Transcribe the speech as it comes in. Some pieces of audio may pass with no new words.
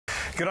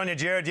Good on you,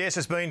 Jared. Yes,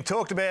 it's been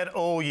talked about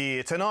all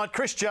year. Tonight,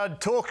 Chris Judd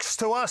talks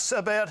to us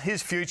about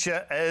his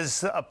future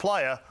as a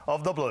player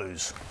of the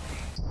Blues.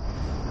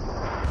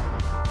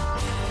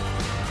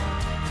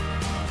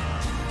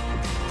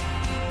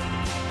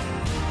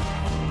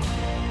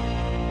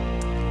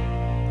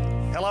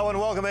 Hello and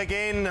welcome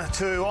again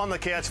to On the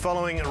Couch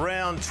following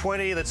round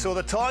 20 that saw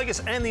the Tigers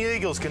and the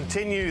Eagles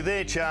continue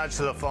their charge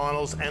to the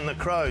finals and the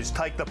Crows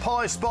take the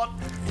pie spot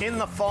in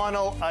the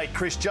final 8.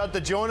 Chris Judd to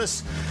join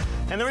us.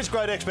 And there is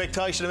great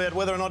expectation about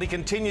whether or not he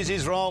continues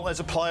his role as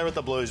a player at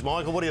the Blues.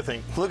 Michael, what do you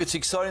think? Look, it's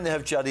exciting to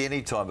have Juddy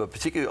any time, but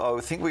particularly I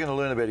think we're going to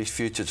learn about his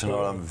future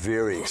tonight. I'm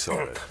very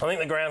excited. I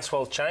think the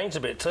groundswell's changed a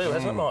bit too,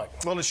 hasn't it,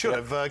 Mike? Well, it should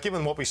have,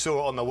 given what we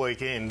saw on the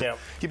weekend. Yep.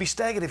 You'd be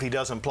staggered if he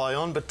doesn't play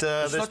on, but...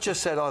 it's not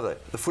just that either.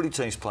 The footy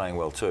team's playing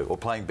well too, or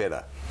playing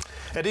better.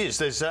 It is.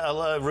 There's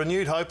a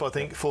renewed hope, I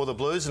think, for the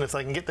Blues, and if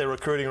they can get their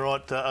recruiting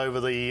right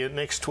over the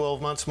next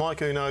 12 months,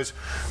 Mike, who knows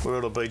where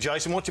it'll be.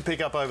 Jason, what'd you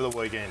pick up over the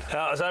weekend?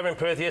 I was over in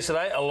Perth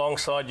yesterday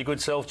alongside your good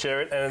self,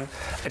 Jared, and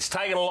it's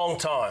taken a long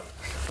time,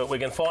 but we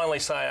can finally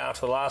say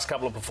after the last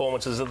couple of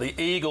performances that the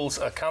Eagles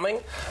are coming.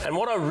 And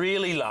what I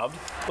really loved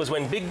was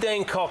when Big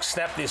Dean Cox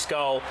snapped this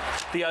goal,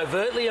 the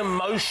overtly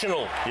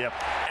emotional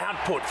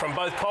output from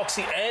both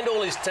Coxie and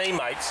all his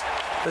teammates.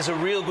 There's a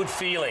real good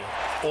feeling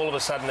all of a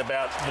sudden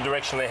about the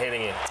direction they're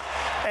heading in.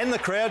 And the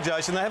crowd,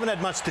 Jason, they haven't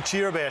had much to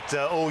cheer about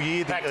all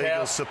year, the Eagles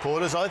house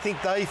supporters. I think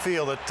they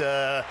feel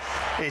that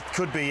it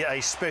could be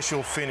a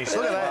special finish.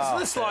 Look at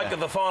that. It's like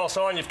the final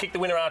siren, you've kicked the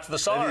winner after the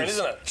siren,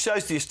 isn't it?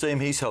 Shows the esteem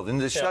he's held,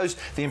 and it shows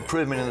the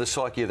improvement in the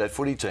psyche of that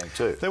footy team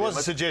too. There was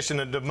a suggestion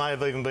that it may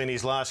have even been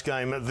his last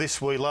game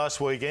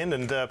last weekend,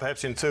 and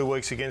perhaps in 2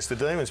 weeks against the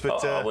Demons.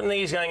 But I wouldn't think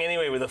he's going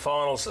anywhere with the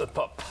finals,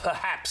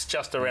 perhaps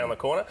just around the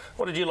corner.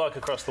 What did you like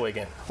across the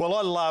weekend? Well,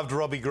 I loved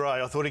Robbie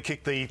Gray. I thought he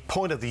kicked the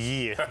point of the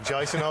year,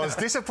 Jason. I was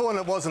disappointed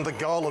it wasn't the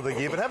goal of the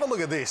year, but have a look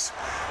at this.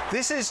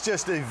 This is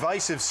just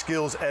evasive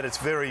skills at its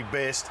very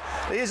best.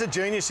 He is a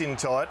genius in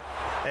tight,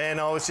 and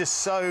I was just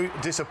so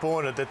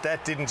disappointed that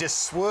that didn't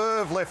just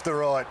swerve left to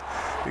right,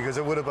 because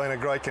it would have been a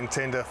great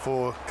contender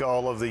for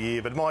goal of the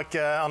year. But Mike,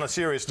 on a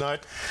serious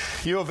note,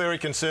 you're very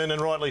concerned, and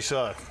rightly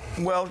so.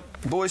 Well,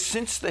 boys,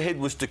 since the head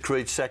was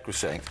decreed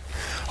sacrosanct,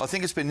 I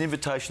think it's been an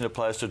invitation to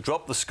players to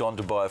drop the scone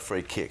to buy a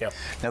free kick. Yep.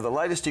 Now, the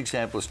latest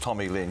example is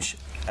Tommy Lynch,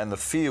 and the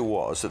fear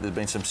was that there'd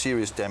been some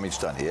serious damage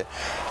done here.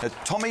 Now,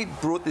 Tommy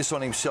brought this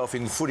on himself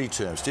in footy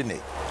terms, didn't he?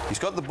 He's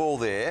got the ball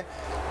there,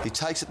 he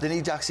takes it, then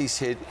he ducks his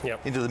head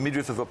into the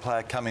midriff of a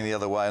player coming the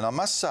other way. And I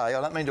must say,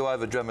 I don't mean to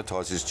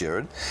over-dramatise this,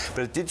 Jared,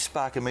 but it did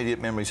spark immediate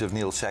memories of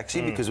Neil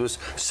Saxey because it was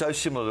so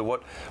similar to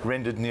what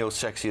rendered Neil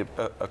Saxey a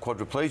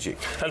quadriplegic.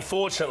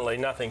 Unfortunately,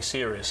 nothing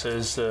serious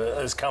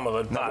has come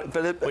of it,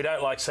 but we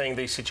don't like seeing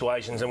these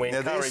situations, and we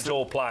encourage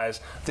all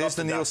players. There's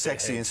the Neil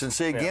Saxey instance.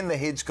 See, again, the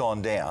head's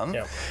gone down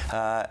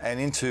and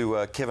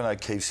into Kevin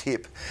O'Keefe's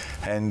hip,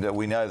 and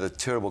we know the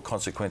terrible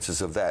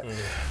consequences of that.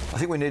 I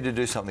think we need to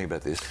do something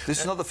about this. This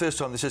is not the first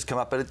time this has come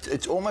up, but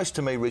it's almost,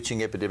 to me,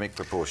 reaching epidemic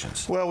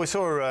proportions. Well, we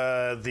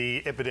saw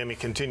the epidemic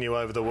continue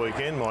over the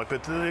weekend, Mike,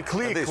 but the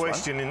clear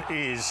question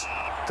is,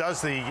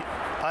 does the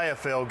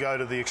AFL go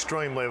to the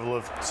extreme level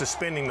of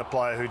suspending the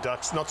player who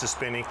ducks, not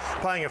suspending,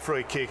 paying a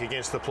free kick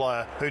against the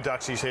player who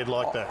ducks his head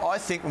like that? I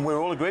think, and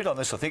we're all agreed on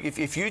this, I think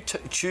if you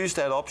choose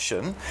that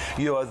option,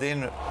 you are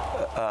then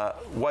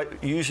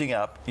using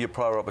up your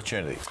prior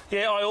opportunity.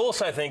 Yeah, I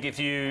also think if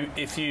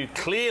you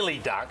clearly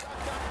duck,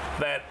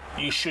 that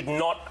you should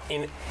not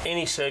in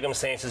any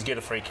circumstances get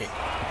a free kick.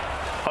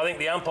 I think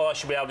the umpire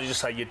should be able to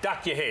just say, you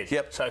duck your head.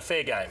 Yep. So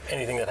fair game,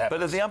 anything that happens.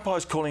 But are the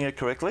umpires calling it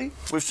correctly?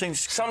 We've seen...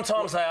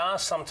 Sometimes they are,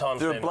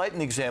 sometimes there are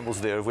blatant examples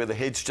there of where the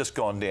head's just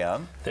gone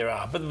down. There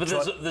are, but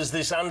there's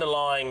this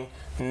underlying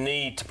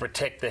need to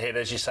protect the head,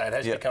 as you say. It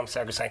has become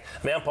sacrosanct.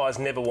 The umpires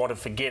never want to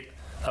forget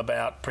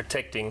about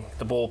protecting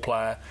the ball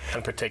player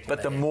and protecting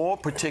But the more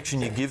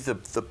protection you give the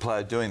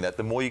player doing that,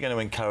 the more you're going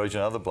to encourage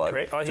another bloke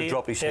to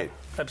drop his head.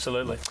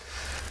 Absolutely.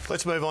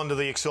 Let's move on to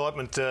the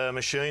excitement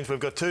machines. We've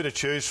got two to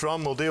choose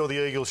from. We'll deal with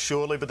the Eagles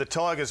shortly, but the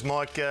Tigers,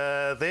 Mike,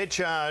 their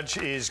charge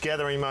is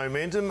gathering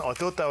momentum. I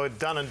thought they were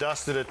done and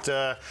dusted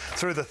it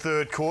through the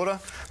third quarter,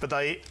 but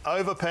they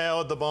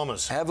overpowered the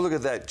Bombers. Have a look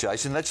at that,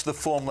 Jason. That's the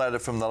form ladder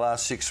from the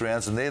last 6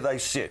 rounds, and there they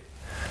sit.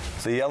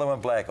 The yellow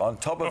and black on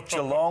top of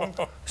Geelong,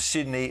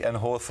 Sydney and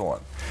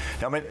Hawthorn.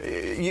 Now, I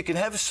mean, you can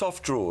have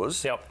soft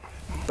draws.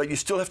 But you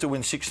still have to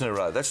win 6 in a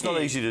row. That's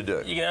not easy to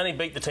do. You can only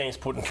beat the teams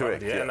put in front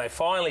of you. And they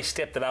finally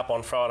stepped it up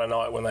on Friday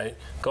night when they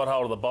got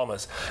hold of the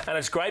Bombers. And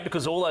it's great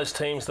because all those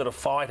teams that are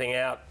fighting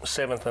out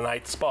 7th and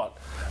 8th spot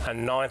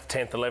and 9th,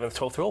 10th, 11th,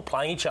 12th, they're all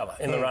playing each other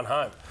in the run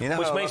home,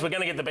 which means we're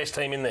going to get the best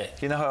team in there.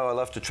 You know how I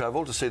love to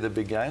travel to see the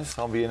big games?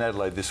 I'll be in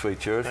Adelaide this week,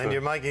 Jared. And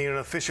you're making an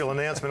official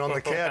announcement on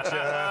the couch.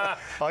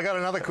 I got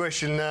another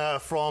question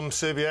from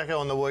Subiaco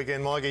on the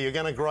weekend, Mike. You're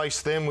going to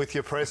grace them with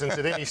your presence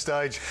at any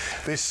stage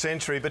this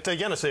century, but they're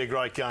going to see a great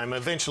great game.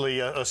 Eventually,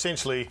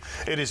 essentially,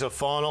 it is a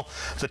final.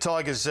 The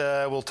Tigers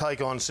will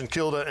take on St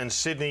Kilda and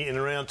Sydney in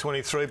round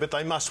 23, but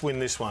they must win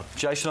this one.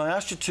 Jason, I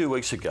asked you 2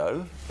 weeks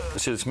ago, I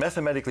said it's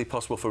mathematically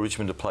possible for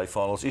Richmond to play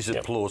finals. Is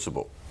it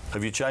plausible?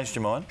 Have you changed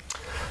your mind?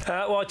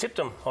 Well, I tipped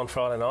them on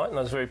Friday night, and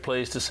I was very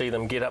pleased to see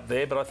them get up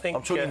there. But I think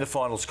I'm talking in the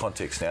finals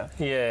context now.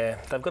 Yeah,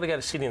 they've got to go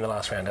to Sydney in the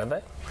last round, don't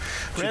they?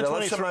 They'll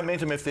have some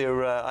momentum if they're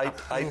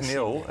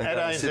 8-0 at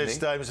ANZ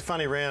Stadium. It was a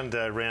funny round,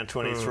 round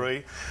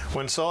 23.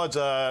 When sides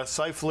are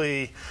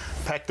safely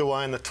packed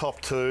away in the top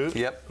two,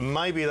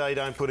 maybe they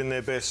don't put in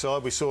their best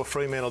side. We saw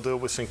Fremantle do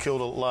it with St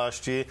Kilda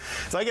last year.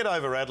 If they get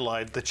over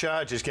Adelaide, the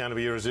charge is going to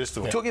be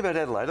irresistible. Talking about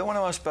Adelaide, I want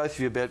to ask both of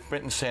you about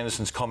Brenton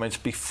Sanderson's comments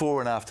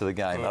before and after the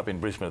game up in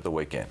Brisbane at the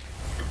weekend.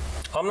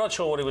 I'm not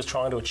sure what he was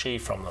trying to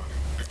achieve from them.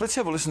 Let's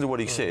have a listen to what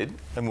he said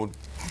and we'll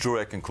draw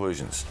our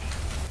conclusions.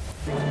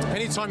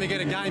 Anytime you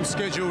get a game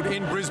scheduled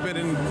in Brisbane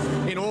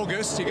in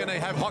August, you're going to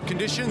have hot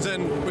conditions,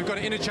 and we've got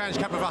an interchange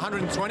cap of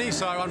 120.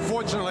 So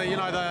unfortunately, you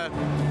know, the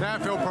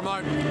AFL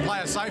promote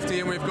player safety,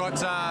 and we've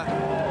got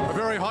a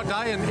very hot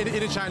day and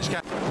interchange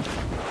cap.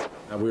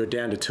 We were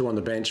down to 2 on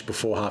the bench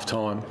before half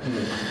time.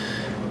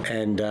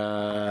 And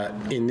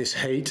in this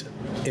heat,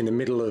 in the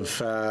middle of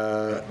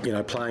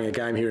playing a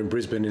game here in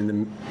Brisbane in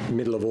the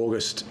middle of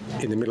August,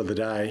 in the middle of the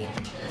day,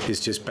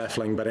 is just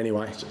baffling. But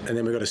anyway, and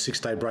then we've got a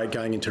 6-day break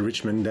going into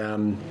Richmond.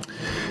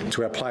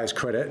 To our players'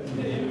 credit,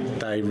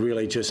 they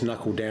really just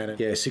knuckled down.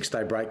 Yeah,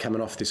 6-day break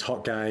coming off this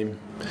hot game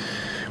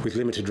with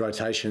limited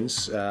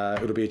rotations.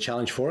 It'll be a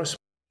challenge for us.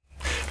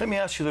 Let me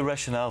ask you the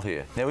rationale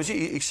here. Now, is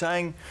he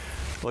saying,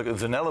 like,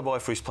 it's an alibi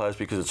for his players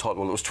because it's hot?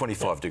 Well, it was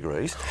 25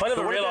 degrees. I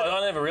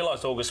never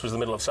realised August was the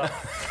middle of summer.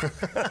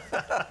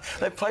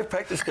 They play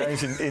practice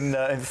games in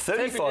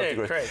 35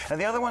 degrees. Correct. And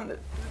the other one,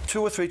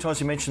 2 or 3 times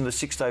he mentioned the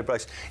 6-day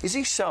breaks. Is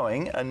he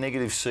sowing a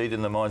negative seed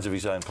in the minds of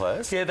his own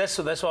players? Yeah, that's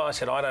why I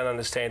said I don't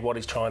understand what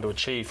he's trying to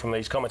achieve from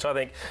these comments. I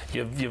think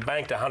you've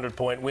banked a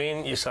 100-point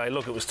win. You say,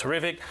 look, it was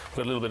terrific. We've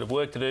got a little bit of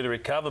work to do to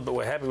recover, but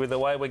we're happy with the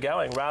way we're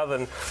going. Rather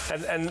than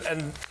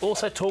and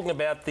also talking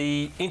about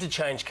the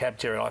interchange cap,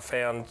 Jared, I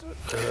found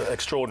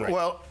extraordinary.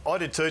 Well, I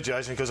did too,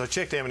 Jason, because I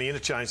checked how many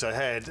interchange they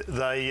had.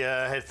 They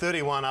had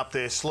 31 up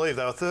their sleeve.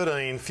 They were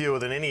 13 fewer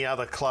than any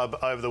other club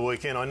over the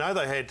weekend. I know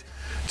they had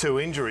 2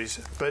 injuries,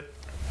 but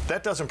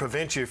that doesn't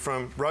prevent you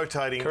from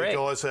rotating the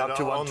guys that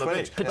are on the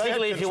bench.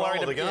 Particularly if you're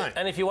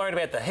worried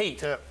about the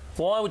heat. Yeah.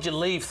 Why would you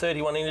leave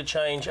 31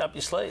 interchange up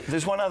your sleeve?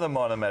 There's one other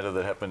minor matter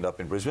that happened up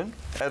in Brisbane.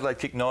 Adelaide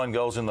kicked 9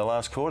 goals in the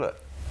last quarter.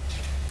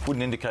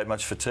 Wouldn't indicate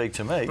much fatigue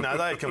to me. No,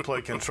 they had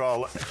complete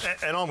control.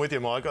 And I'm with you,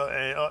 Mike.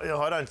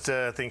 I don't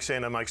think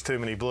Sando makes too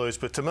many blues,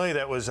 but to me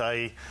that was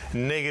a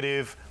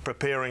negative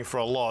preparing for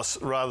a loss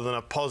rather than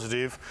a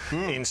positive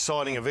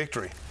inciting a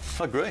victory.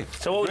 I agree.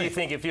 So what would you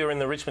think if you're in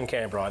the Richmond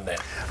camp right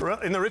now?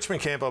 In the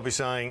Richmond camp, I'll be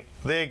saying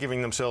they're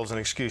giving themselves an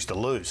excuse to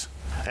lose.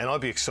 And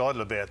I'd be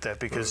excited about that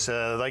because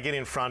they get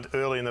in front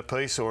early in the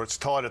piece or it's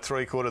tied at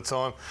 3/4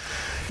 time.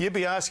 You'd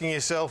be asking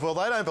yourself, well,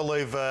 they don't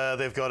believe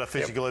they've got a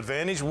physical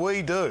advantage.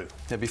 We do.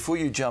 Now, before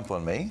you jump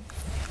on me,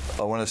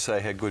 I want to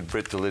say how good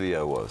Brett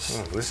Delidio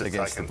was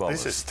against the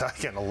Bombers. This has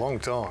taken a long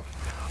time.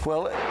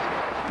 Well,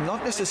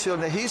 not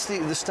necessarily. Now, here's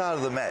the start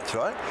of the match,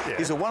 right? Yeah.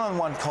 He's a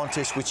one-on-one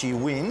contest which he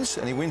wins,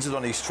 and he wins it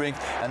on his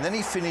strength, and then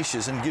he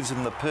finishes and gives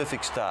him the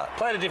perfect start.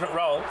 Played a different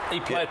role. He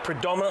played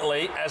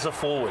predominantly as a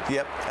forward.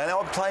 Yep, and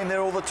I play him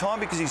there all the time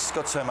because he's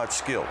got so much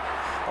skill.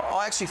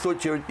 I actually thought,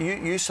 Jared,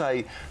 you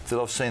say that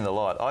I've seen the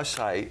light. I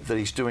say that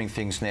he's doing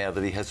things now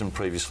that he hasn't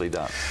previously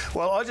done.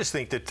 Well, I just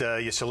think that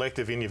you're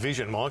selective in your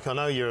vision, Mike. I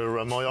know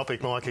you're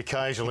myopic, Mike,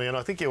 occasionally, and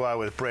I think you are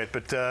with Brett.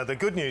 But the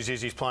good news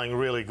is he's playing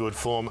really good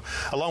form,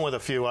 along with a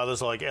few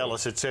others like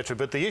Ellis, etc.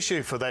 But the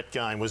issue for that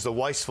game was the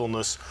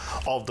wastefulness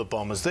of the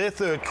Bombers. Their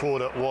 3rd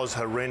quarter was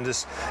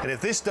horrendous, and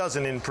if this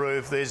doesn't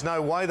improve, there's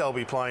no way they'll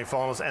be playing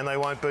finals and they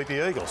won't beat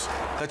the Eagles.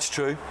 That's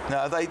true.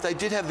 No, they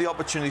did have the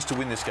opportunities to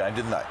win this game,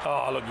 didn't they?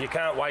 Oh, look, you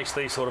can't waste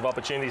these sort of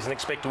opportunities and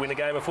expect to win a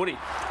game of footy,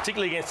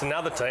 particularly against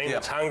another team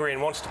that's hungry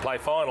and wants to play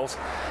finals.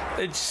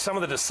 Some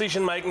of the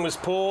decision-making was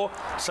poor,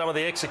 some of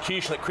the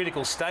execution at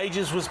critical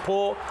stages was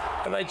poor,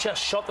 and they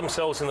just shot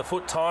themselves in the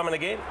foot time and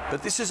again.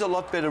 But this is a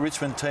lot better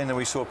Richmond team than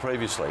we saw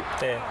previously.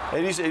 Yeah.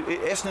 It is.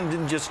 Essendon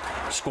didn't just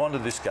squander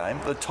this game.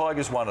 The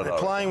Tigers won it. They're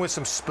playing with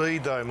some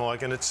speed, though,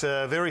 Mike, and it's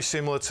very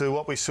similar to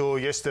what we saw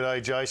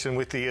yesterday, Jason,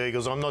 with the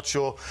Eagles. I'm not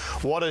sure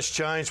what has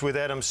changed with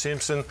Adam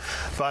Simpson,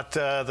 but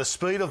the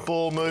speed of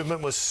ball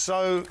movement was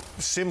so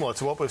similar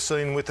to what we've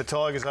seen with the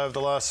Tigers over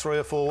the last 3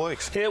 or 4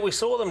 weeks. Yeah, we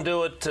saw them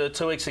do it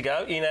 2 weeks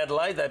ago in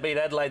Adelaide. They beat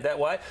Adelaide that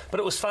way. But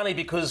it was funny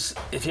because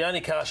if you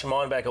only cast your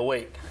mind back a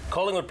week,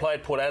 Collingwood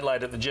played Port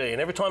Adelaide at the G,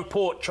 and every time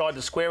Port tried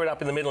to square it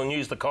up in the middle and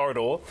use the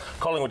corridor,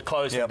 Collingwood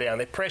closed them down.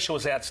 Their pressure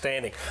was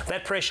outstanding.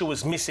 That pressure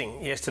was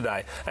missing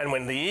yesterday. And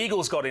when the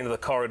Eagles got into the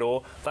corridor,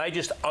 they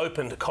just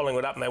opened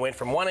Collingwood up and they went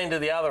from one end to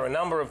the other a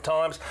number of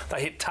times.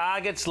 They hit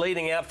targets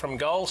leading out from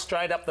goal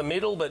straight up the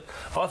middle, but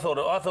I thought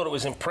it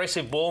was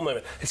impressive ball ball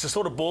movement. It's the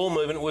sort of ball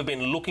movement we've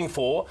been looking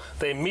for.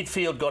 Their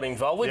midfield got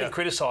involved. We've been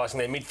criticising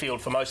their midfield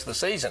for most of the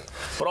season,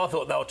 but I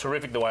thought they were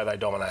terrific the way they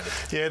dominated.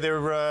 Yeah,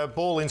 their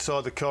ball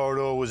inside the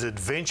corridor was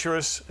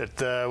adventurous. It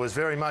was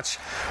very much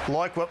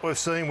like what we've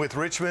seen with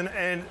Richmond,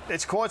 and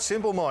it's quite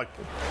simple, Mike.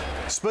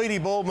 Speedy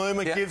ball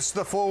movement gives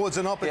the forwards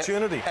an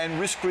opportunity. And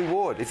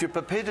risk-reward. If you're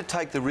prepared to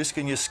take the risk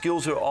and your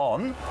skills are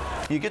on,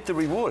 you get the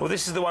reward. Well,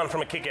 this is the one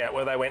from a kick-out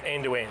where they went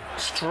end-to-end,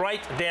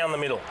 straight down the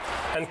middle.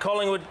 And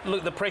Collingwood,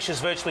 look, the pressure's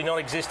virtually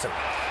non-existent.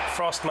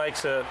 Frost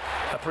makes a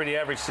pretty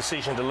average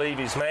decision to leave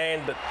his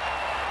man, but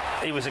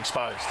he was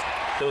exposed.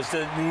 There was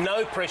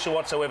no pressure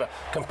whatsoever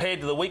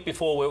compared to the week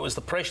before where it was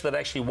the pressure that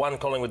actually won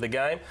Collingwood the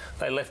game.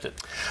 They left it.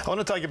 I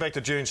want to take you back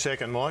to June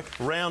 2nd, Mike.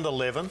 Round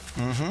 11.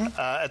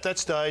 At that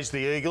stage,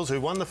 the Eagles,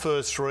 who won the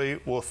first three,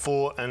 were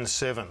 4 and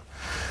 7.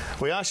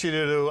 We asked you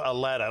to do a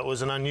ladder. It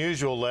was an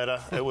unusual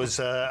ladder. It was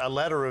a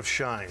ladder of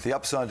shame. The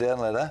upside-down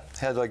ladder.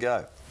 How did I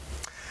go?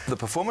 The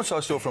performance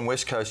I saw from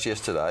West Coast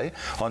yesterday,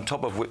 on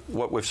top of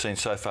what we've seen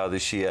so far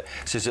this year,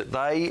 says that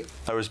they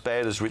are as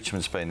bad as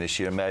Richmond's been this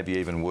year, and maybe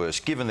even worse,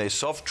 given their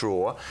soft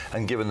draw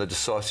and given the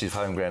decisive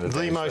home ground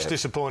advantage. The most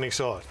disappointing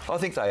side. I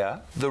think they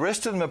are. The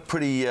rest of them are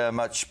pretty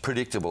much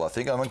predictable, I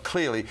think. I mean,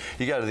 clearly,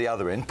 you go to the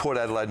other end, Port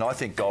Adelaide and I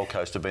think Gold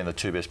Coast have been the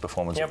two best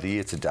performers of the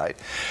year to date.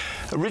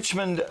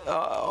 Richmond,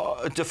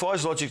 it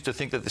defies logic to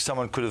think that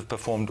someone could have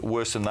performed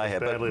worse than they have.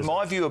 But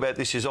my view about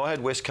this is I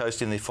had West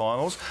Coast in the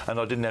finals and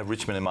I didn't have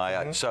Richmond in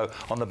my 8. So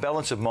on the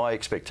balance of my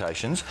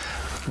expectations,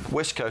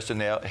 West Coast are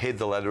now head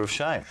the ladder of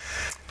shame.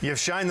 You've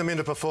shamed them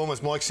into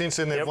performance, Mike. Since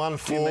then, they've won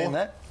 4. Do you mean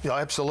that? Yeah,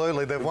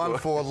 absolutely. They've won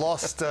 4,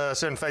 lost...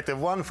 so in fact, they've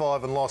won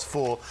 5 and lost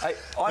 4. Hey,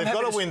 they've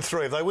got to win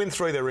 3. If they win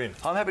 3, they're in.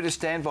 I'm happy to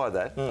stand by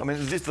that. I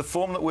mean, the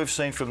form that we've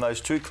seen from those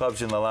two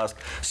clubs in the last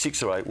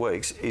 6 or 8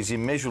 weeks is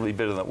immeasurably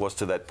better than it was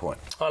to that point.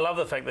 I love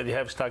the fact that you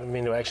have stuck them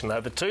into action,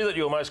 though. The two that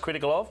you're most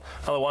critical of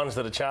are the ones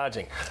that are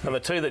charging. And the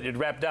two that you'd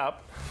wrapped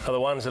up are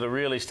the ones that are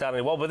really starting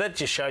to... Well, but that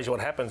just shows you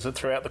what happens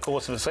throughout the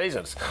course of the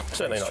season. It's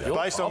certainly not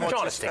yours. I'm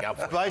trying to stick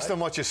up. Based on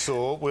what you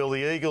saw, will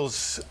the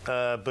Eagles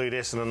beat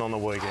Essendon on the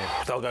weekend?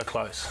 They'll go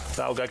close.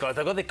 They'll go close.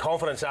 They've got their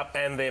confidence up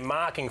and their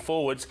marking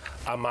forwards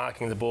are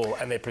marking the ball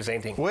and they're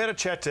presenting. We had a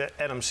chat to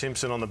Adam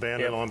Simpson on the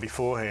boundary line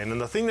beforehand, and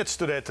the thing that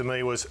stood out to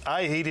me was,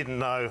 A, he didn't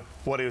know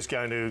what he was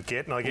going to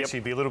get, and I guess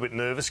he'd be a little bit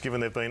nervous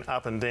given they've been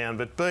up and down,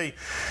 but B,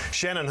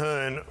 Shannon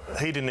Hurn,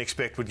 he didn't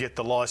expect would get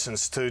the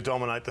licence to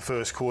dominate the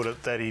first quarter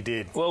that he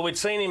did. Well, we'd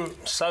seen him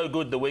so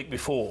good the week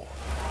before,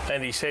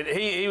 and he said,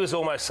 he was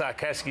almost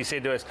sarcastic. He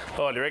said to us,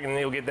 "Oh, do you reckon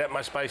he'll get that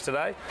much space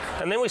today?"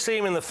 And then we see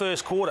him in the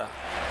first quarter,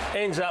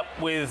 ends up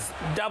with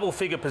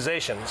double-figure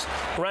possessions,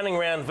 running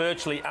around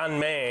virtually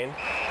unmanned,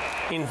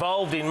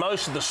 involved in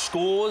most of the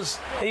scores.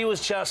 He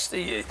was just...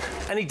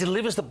 and he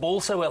delivers the ball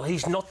so well.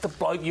 He's not the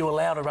bloke you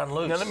allow to run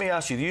loose. Now, let me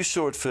ask you, you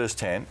saw it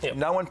firsthand.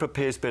 No one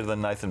prepares better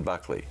than Nathan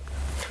Buckley.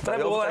 But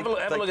have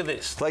a look at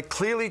this. They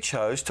clearly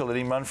chose to let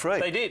him run free.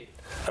 They did.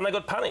 And they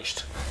got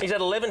punished. He's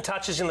had 11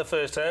 touches in the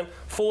first term,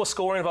 4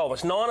 score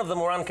involvements. 9 of them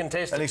were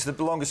uncontested. And he's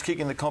the longest kick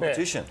in the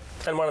competition.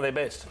 Yeah. And one of their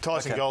best.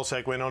 Tyson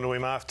Goldsack went on to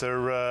him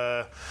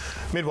after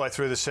midway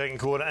through the second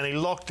quarter, and he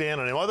locked down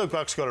on him. I think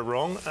Bucks got it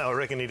wrong. I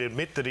reckon he'd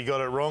admit that he got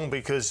it wrong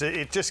because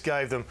it just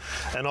gave them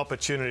an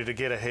opportunity to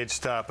get a head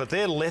start. But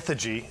their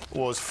lethargy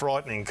was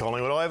frightening,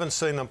 Collingwood. I haven't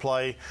seen them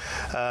play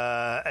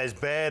as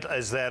bad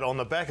as that on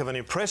the back of an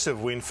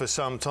impressive win for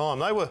some time.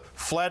 They were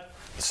flat.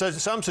 So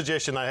some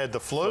suggestion they had the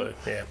flu,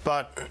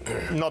 but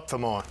not for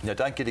mine. Now,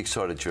 don't get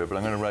excited, Stuart, but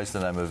I'm going to raise the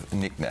name of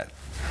Nick Nat.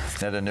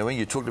 Now, Danui,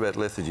 you talked about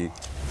lethargy.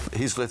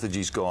 His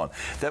lethargy's gone.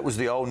 That was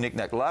the old Nick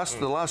Nat.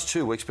 The last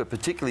 2 weeks, but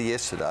particularly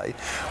yesterday,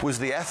 was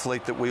the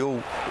athlete that we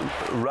all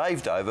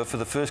raved over for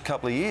the first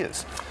couple of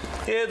years.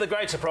 Yeah, the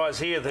great surprise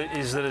here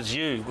is that it's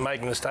you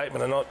making the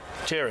statement and not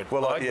Jared.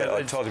 Well,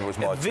 I told him it was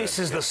my turn. This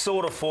is the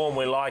sort of form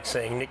we like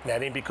seeing Nick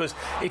Nat in, because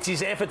it's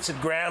his efforts at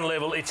ground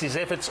level, it's his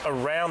efforts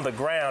around the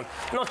ground,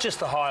 not just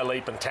the high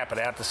leap and tap it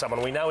out to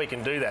someone. We know he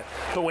can do that.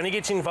 But when he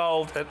gets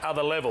involved at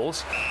other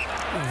levels,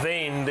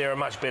 then they're a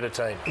much better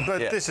team.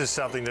 But this is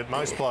something that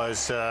most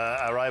players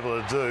are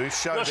able to do.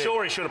 Not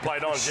sure he should have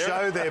played on, Jared.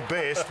 Show their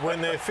best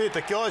when they're fit.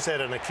 The guy's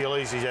had an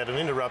Achilles, he's had an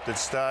interrupted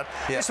start.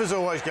 This was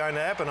always going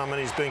to happen. I mean,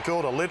 he's been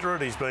called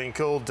illiterate, he's been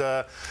called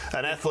an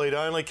athlete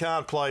only,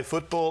 can't play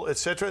football,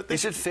 etc.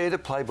 Is it fair to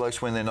play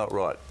blokes when they're not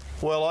right?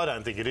 Well, I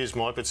don't think it is,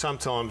 Mike, but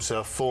sometimes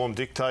form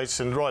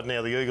dictates, and right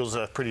now the Eagles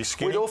are pretty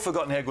skinny. We'd all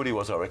forgotten how good he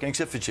was, I reckon,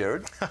 except for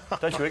Jared.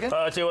 Don't you reckon?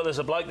 I tell you what, there's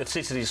a bloke that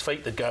sits at his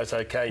feet that goes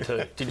okay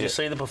too. Did you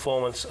see the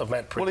performance of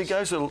Matt Pritz?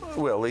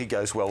 Well, he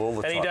goes well all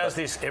the time. And he does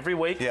this every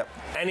week,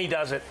 and he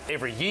does it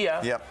every year,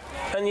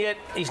 and yet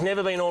he's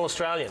never been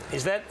All-Australian.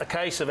 Is that a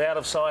case of out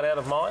of sight, out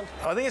of mind?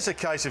 I think it's a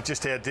case of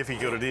just how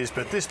difficult it is,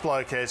 but this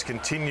bloke has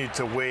continued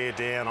to wear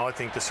down, I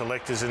think, the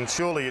selectors, and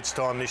surely it's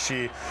time this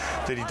year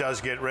that he does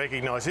get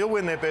recognised. He'll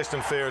win their best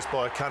and fairest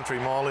by a country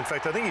mile. In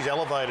fact, I think he's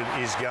elevated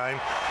his game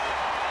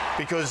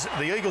because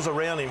the Eagles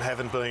around him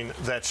haven't been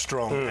that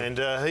strong, and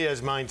he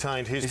has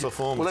maintained his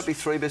performance. Will that be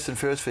 3 best and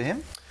fairest for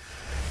him?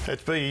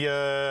 It'd be,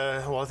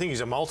 well, I think he's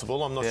a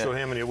multiple. I'm not sure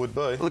how many it would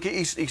be. Look,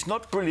 he's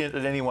not brilliant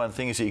at any one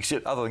thing, is he,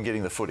 except other than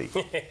getting the footy.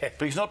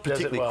 But he's not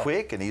particularly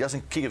quick, and he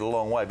doesn't kick it a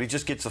long way, but he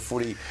just gets the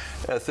footy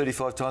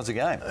 35 times a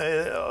game.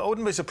 I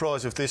wouldn't be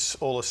surprised if this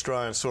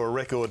All-Australian saw a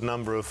record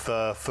number of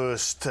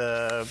first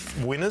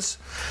winners.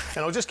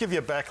 And I'll just give you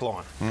a back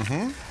line.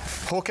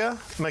 Hooker,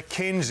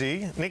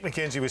 McKenzie. Nick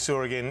McKenzie we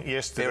saw again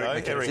yesterday.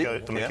 Eric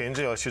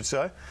McKenzie, I should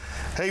say.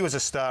 He was a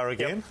star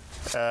again.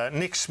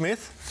 Nick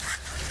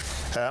Smith.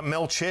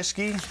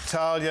 Melcheski,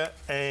 Talia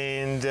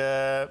and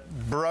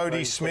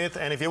Brodie Smith.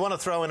 And if you want to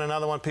throw in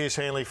another one, Pierce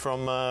Hanley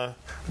from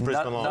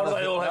Brisbane Lions. None of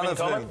they all have in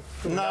common?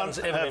 None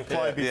have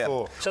played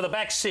before. So the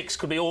back six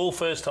could be all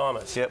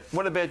first-timers. Yep.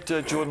 What about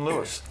Jordan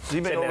Lewis? Has he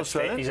been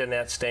All-Australian? He's an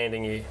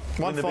outstanding year.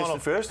 One final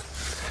first?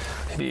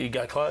 You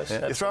go close.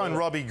 You throw in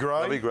Robbie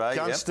Gray,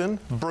 Gunston,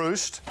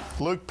 Bruce,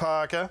 Luke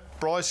Parker,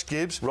 Bryce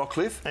Gibbs,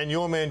 Rockcliffe, and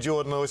your man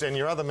Jordan Lewis, and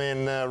your other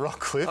man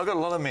Rockcliffe. I've got a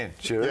lot of men,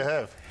 Jared. You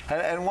have.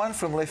 And one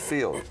from left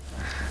field.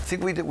 I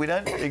think we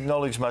don't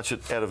acknowledge much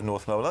out of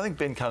North Melbourne. I think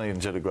Ben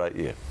Cunningham's had a great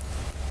year.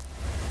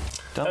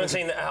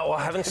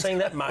 I haven't seen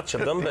that much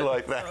of them, but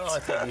like that. I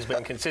think he's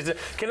been consistent.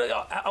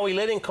 Are we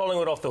letting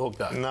Collingwood off the hook,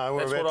 though? No, we're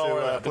That's about what to I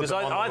want put because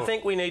them on the I hook.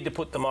 think we need to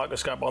put the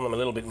microscope on them a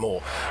little bit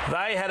more.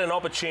 They had an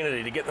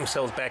opportunity to get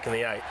themselves back in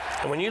the 8,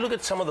 and when you look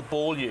at some of the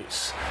ball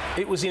use,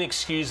 it was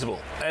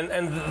inexcusable.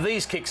 And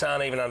these kicks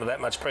aren't even under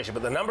that much pressure,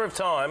 but the number of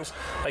times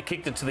they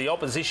kicked it to the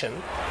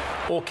opposition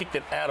or kicked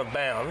it out of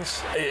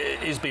bounds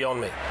is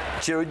beyond me.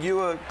 Jared, you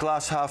were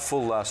glass half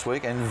full last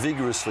week, and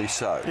vigorously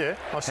so. Yeah,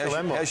 I still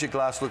am. How's your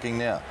glass looking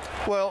now?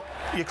 Well,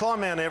 you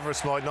climb Mount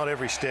Everest, mate, not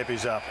every step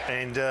is up.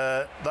 And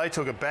they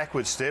took a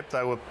backward step.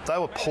 They were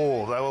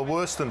poor. They were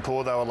worse than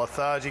poor. They were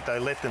lethargic. They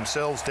let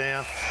themselves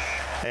down.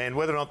 And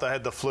whether or not they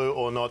had the flu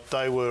or not,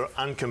 they were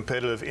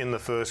uncompetitive in the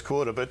first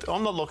quarter. But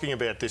I'm not looking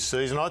about this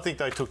season. I think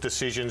they took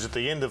decisions at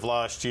the end of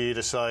last year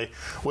to say,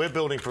 we're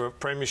building for a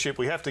premiership.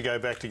 We have to go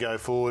back to go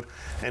forward.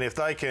 And if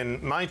they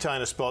can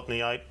maintain a spot in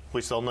the 8,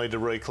 which they'll need to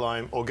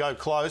reclaim, or go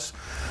close,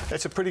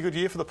 it's a pretty good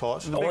year for the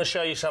Pies. I want to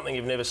show you something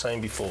you've never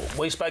seen before.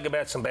 We spoke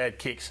about some bad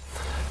kicks.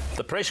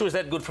 The pressure was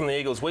that good from the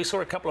Eagles. We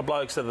saw a couple of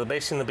blokes that are the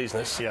best in the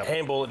business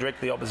handball it direct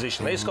to the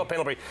opposition. There's Scott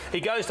Pendlebury.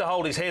 He goes to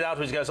hold his head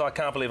afterwards. He goes, I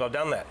can't believe I've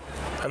done that.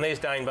 And there's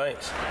Dane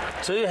Beams.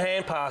 2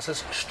 hand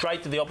passes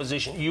straight to the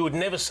opposition. You would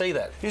never see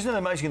that. Isn't it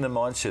amazing in the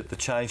mindset, the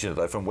change in it,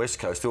 though, from West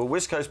Coast? There were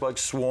West Coast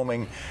blokes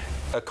swarming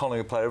a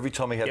Collingwood player every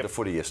time he had the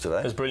footy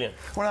yesterday. It was brilliant.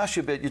 I want to ask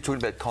you about, you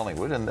talked about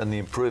Collingwood and the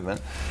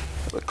improvement.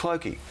 But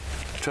Clokey,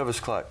 Travis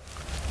Cloke.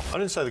 I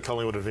didn't say the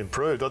Collingwood have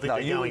improved. I think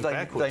they're going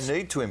backwards. They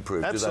need to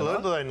improve,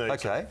 Absolutely, do they they need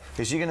to. Okay.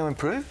 Is he going to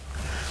improve?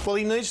 Well,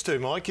 he needs to,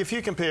 Mike. If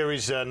you compare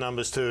his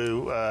numbers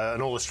to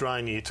an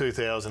All-Australian year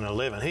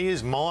 2011, he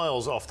is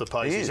miles off the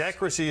pace. His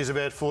accuracy is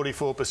about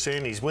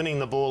 44%. He's winning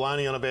the ball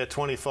only on about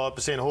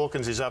 25%.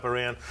 Hawkins is up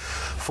around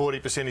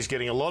 40%. He's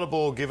getting a lot of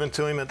ball given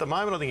to him. At the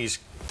moment, I think he's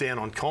down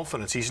on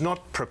confidence. He's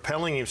not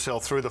propelling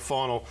himself through the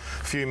final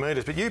few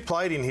metres. But you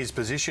played in his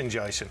position,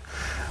 Jason.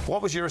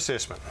 What was your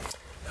assessment?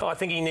 I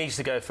think he needs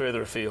to go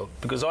further afield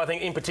because I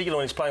think in particular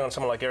when he's playing on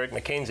someone like Eric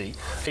McKenzie,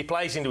 he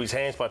plays into his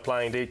hands by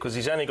playing deep because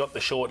he's only got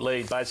the short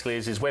lead basically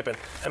as his weapon,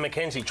 and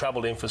McKenzie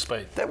troubled him for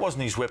speed. That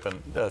wasn't his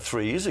weapon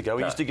 3 years ago.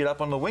 He used to get up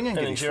on the wing and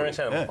get his endurance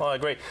animal. Yeah. I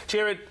agree.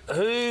 Jared,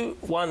 who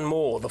won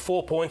more, the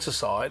 4 points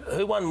aside,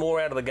 who won more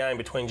out of the game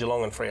between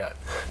Geelong and Freo?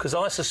 Because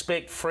I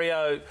suspect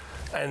Freo,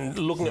 and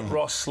looking at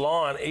Ross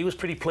Lyon, he was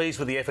pretty pleased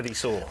with the effort he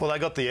saw. Well, they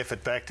got the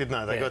effort back,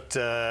 didn't they? They got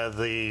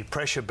the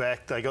pressure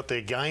back. They got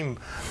their game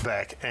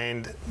back,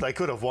 and they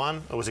could have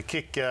won. It was a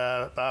kick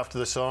after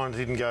the siren,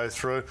 didn't go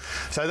through.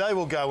 So they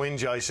will go in,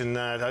 Jason,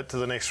 to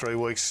the next 3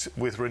 weeks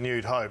with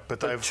renewed hope. But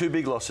they've 2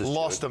 big losses.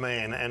 Lost a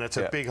man, and it's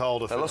a big hole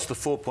to fill. They lost the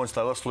 4 points.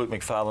 They lost Luke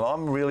McFarlane.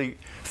 I'm really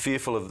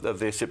fearful of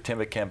their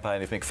September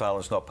campaign if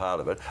McFarlane's not part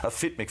of it. A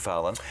fit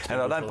McFarlane,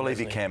 and I don't believe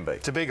he can be.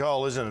 It's a big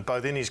hole, isn't it?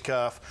 Both in his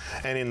calf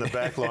and in the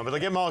back line. But they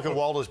get Michael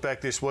Walters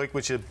back this week,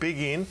 which is a big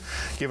in,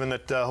 given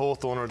that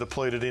Hawthorn are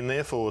depleted in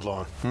their forward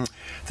line.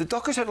 The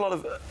Dockers had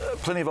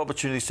plenty of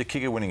opportunities to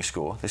kick a winning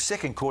score. The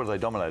second quarter they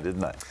dominated,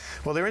 didn't they?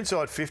 Well, their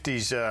inside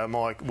 50s,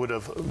 Mike, would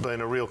have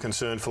been a real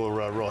concern for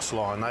Ross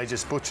Lyon. They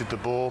just butchered the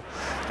ball,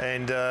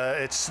 and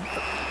it's,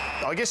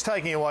 I guess,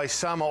 taking away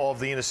some of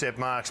the intercept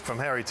marks from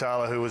Harry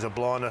Taylor, who was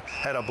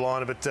had a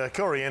blinder. But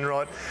Corey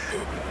Enright,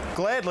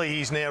 gladly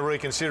he's now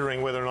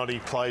reconsidering whether or not he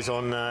plays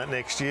on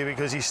next year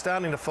because he's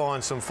starting to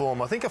find some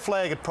form. I think a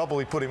flag would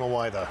probably put him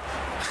away, though.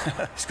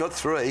 He's got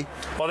 3.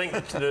 Well, I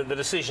think the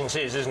decision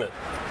says, isn't it?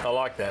 I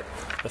like that.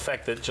 The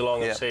fact that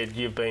Geelong have said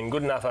you've been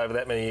good enough over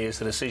that many years,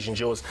 the decision's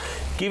yours.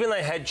 Given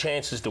they had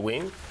chances to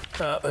win,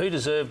 who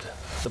deserved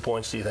the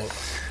points, do you think?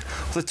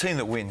 The team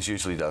that wins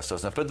usually does,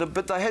 doesn't it?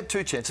 But they had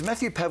 2 chances.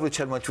 Matthew Pavlich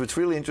had one which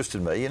really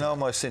interested me. You know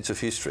my sense of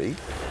history.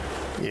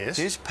 Yes.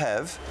 Here's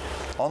Pav.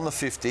 on the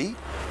 50.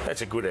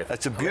 That's a good effort.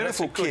 It's a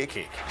beautiful that's a good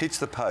kick. Hits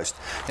the post.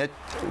 Now,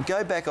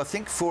 go back, I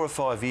think, 4 or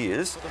 5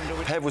 years.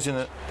 Pav was in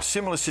a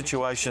similar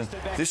situation,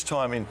 this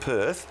time in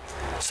Perth.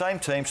 Same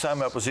team,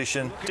 same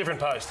opposition. Different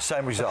post.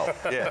 Same result.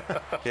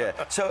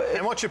 Yeah. So,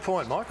 And what's your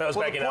point, Mike? That was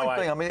back in the point 08.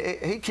 being, I mean,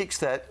 he kicks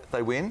that,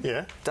 they win.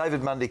 Yeah.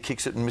 David Mundy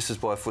kicks it and misses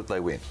by a foot, they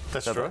win.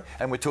 That's true.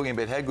 And we're talking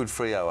about how good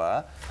Freo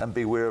are, and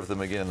beware of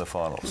them again in the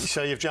finals.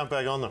 So you've jumped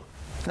back on them.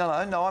 No,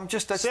 I'm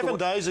just... That's 7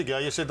 days ago,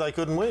 you said they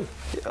couldn't win.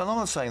 I'm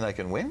not saying they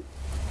can win.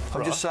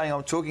 I'm just saying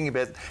I'm talking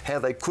about how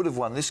they could have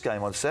won this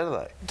game on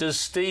Saturday. Does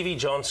Stevie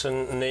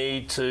Johnson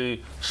need to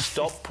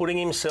stop putting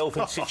himself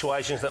in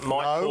situations that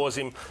might cause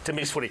him to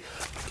miss footy?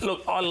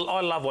 Look, I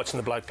love watching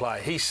the bloke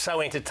play. He's so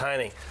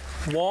entertaining.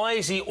 Why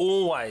is he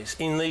always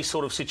in these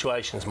sort of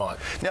situations, Mike?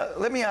 Now,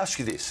 let me ask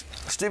you this.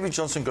 Stevie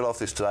Johnson got off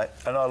this today,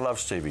 and I love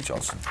Stevie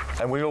Johnson.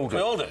 And we all do.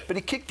 We all do. But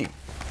he kicked him.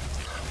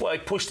 Well, he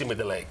pushed him with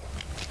the leg.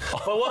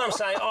 But what I'm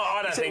saying,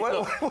 I don't think.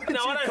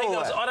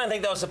 I don't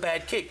think that was a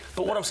bad kick.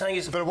 But what I'm saying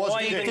is,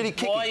 why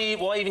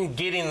even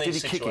get in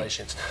these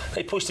situations?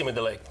 He pushed him with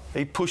the leg.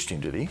 He pushed him,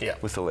 did he? Yeah.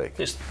 With the leg.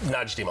 Just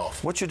nudged him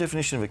off. What's your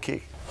definition of a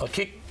kick? A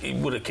kick, he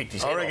would have kicked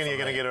his head off. I reckon you're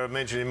going to get a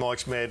mention in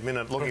Mike's Mad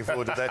Minute. Looking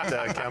forward to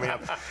that coming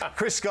up.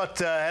 Chris Scott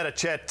had a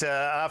chat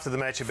after the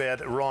match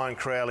about Ryan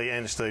Crowley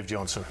and Steve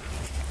Johnson.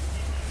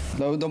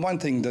 The one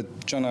thing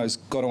that Jono's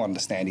got to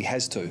understand, he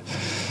has to,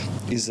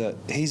 is that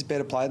he's a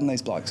better player than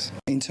these blokes.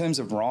 In terms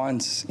of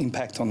Ryan's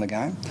impact on the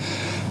game,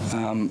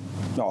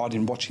 I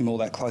didn't watch him all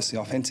that closely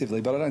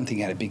offensively, but I don't think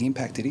he had a big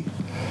impact, did he?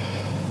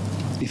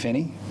 If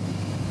any.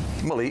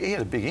 Well, he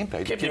had a big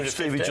impact. He kept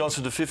Stevie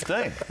Johnson to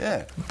 15.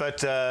 Yeah.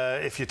 But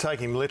if you take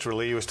him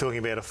literally, he was talking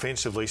about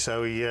offensively,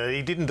 so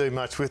he didn't do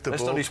much with the ball.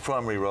 That's not his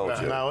primary role,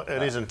 Joe. No,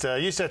 it isn't.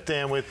 You sat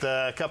down with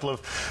a couple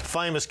of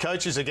famous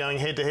coaches who are going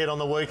head-to-head on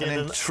the weekend. An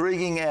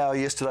intriguing hour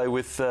yesterday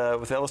with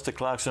Alistair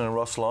Clarkson and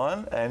Ross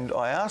Lyon, and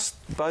I asked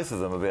both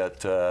of them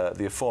about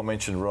the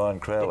aforementioned Ryan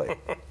Crowley.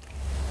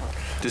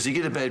 Does he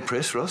get a bad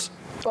press, Ross?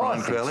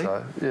 Ryan Crowley?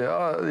 So.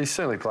 Yeah, he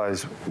certainly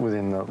plays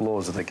within the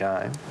laws of the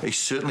game. He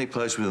certainly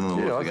plays within the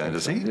laws of the game,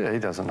 does he? Yeah, he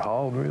doesn't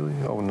hold, really.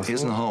 I wouldn't have He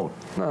doesn't hold?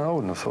 No, I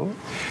wouldn't have thought.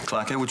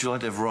 Clarko, would you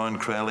like to have Ryan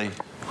Crowley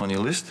on your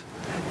list?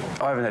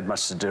 I haven't had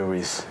much to do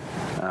with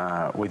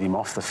him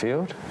off the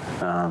field,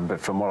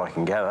 but from what I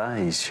can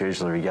gather, he's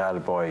hugely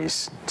regarded by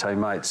his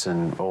teammates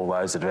and all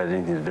those that have had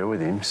anything to do with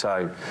him.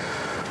 So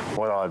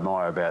what I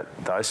admire about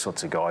those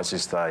sorts of guys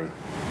is they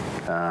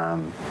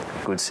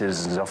good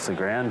citizens off the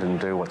ground and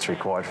do what's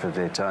required for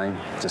their team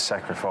to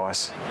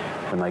sacrifice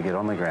when they get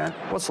on the ground.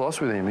 What's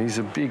lost with him? He's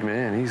a big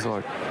man. He's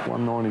like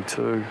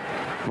 192,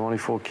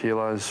 94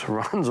 kilos,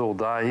 runs all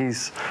day.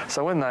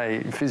 So when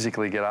they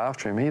physically get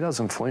after him, he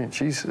doesn't flinch.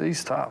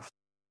 He's tough.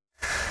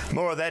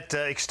 More of that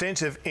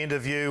extensive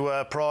interview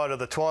prior to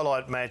the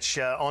Twilight match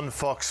on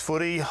Fox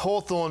Footy.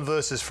 Hawthorn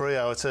versus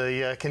Freo. It's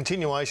a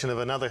continuation of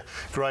another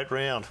great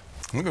round.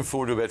 I'm looking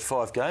forward to about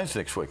 5 games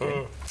next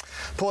weekend.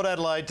 Port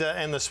Adelaide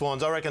and the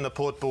Swans. I reckon the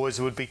Port boys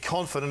would be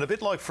confident. A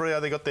bit like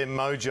Freo, they got their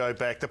mojo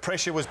back. The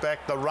pressure was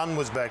back. The run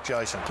was back,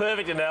 Jason.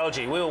 Perfect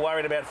analogy. We were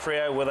worried about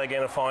Freo. Were they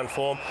going to find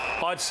form?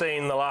 I'd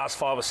seen the last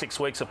 5 or 6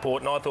 weeks of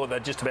Port and I thought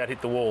they'd just about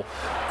hit the wall.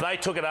 They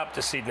took it up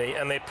to Sydney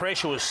and their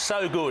pressure was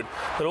so good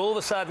that all of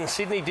a sudden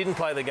Sydney didn't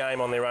play the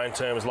game on their own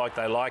terms like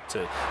they like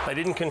to. They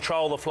didn't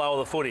control the flow of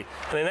the footy.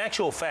 And in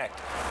actual fact,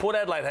 Port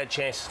Adelaide had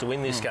chances to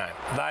win this game.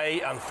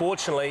 They,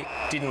 unfortunately,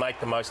 didn't make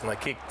the most and they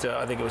kicked,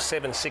 I think it was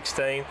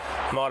 7-16.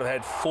 Might have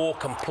had 4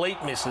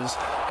 complete misses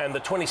and the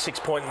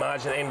 26-point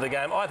margin at the end of the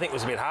game I think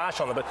was a bit harsh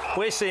on them, but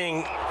we're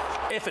seeing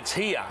efforts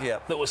here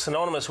that were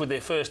synonymous with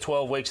their first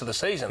 12 weeks of the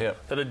season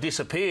that had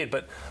disappeared.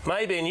 But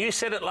maybe, and you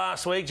said it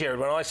last week, Jared,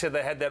 when I said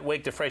they had that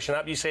week to freshen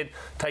up, you said it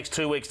takes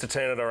 2 weeks to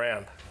turn it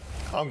around.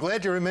 I'm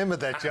glad you remembered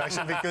that,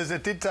 Jason, because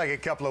it did take a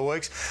couple of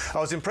weeks. I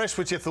was impressed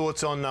with your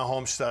thoughts on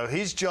Homstow.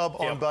 His job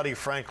on Buddy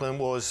Franklin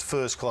was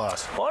first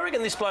class. Well, I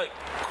reckon this bloke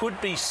could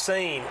be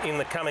seen in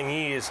the coming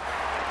years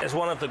as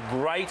one of the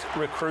great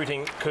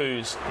recruiting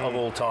coups of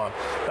all time.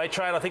 I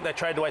think they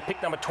traded away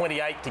pick number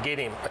 28 to get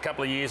him a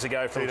couple of years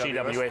ago from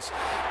GWS.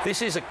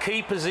 This is a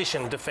key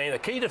position defender, a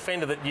key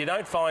defender that you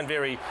don't find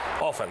very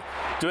often.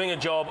 Doing a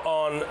job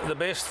on the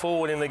best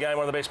forward in the game,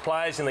 one of the best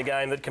players in the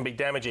game that can be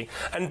damaging.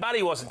 And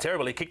Buddy wasn't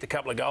terrible. He kicked a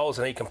couple of goals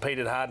and he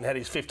competed hard and had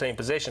his 15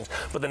 possessions.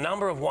 But the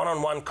number of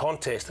one-on-one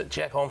contests that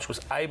Jack Holmes was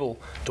able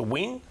to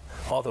win,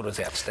 I thought it was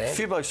outstanding. A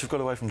few blokes have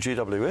got away from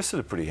GWS that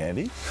are pretty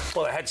handy.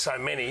 Well, they had so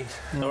many.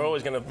 They were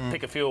always going to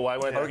pick a few away,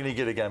 weren't they? I reckon you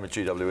get a game at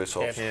GWS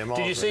off.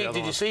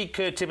 Did you see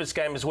Kurt Tippett's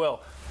game as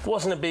well? It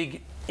wasn't a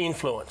big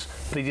influence,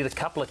 but he did a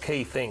couple of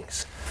key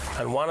things.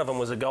 And one of them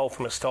was a goal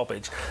from a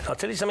stoppage. And I'll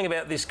tell you something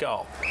about this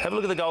goal. Have a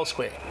look at the goal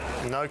square.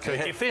 No key.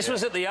 If this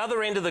was at the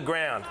other end of the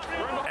ground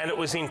and it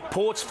was in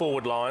Port's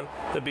forward line,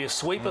 there'd be a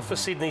sweeper for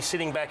Sydney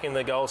sitting back in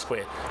the goal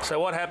square. So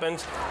what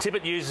happens?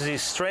 Tippett uses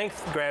his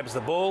strength, grabs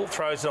the ball,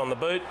 throws it on the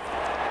boot.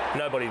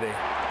 Nobody there.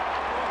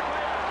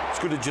 It's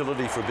good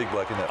agility for a big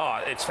bloke, isn't it?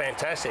 Oh, it's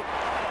fantastic.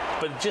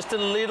 But just a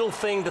little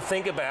thing to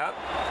think about.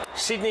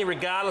 Sydney,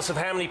 regardless of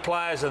how many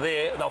players are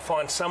there, they'll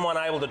find someone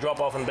able to drop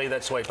off and be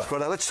that sweeper.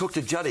 Right, let's talk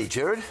to Juddy,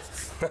 Jared.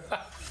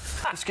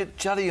 Let's get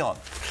Juddy on.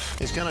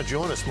 He's going to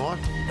join us, Mike,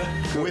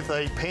 with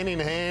a pen in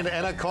hand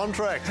and a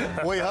contract.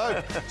 We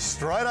hope.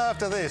 Straight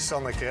after this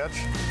on the couch.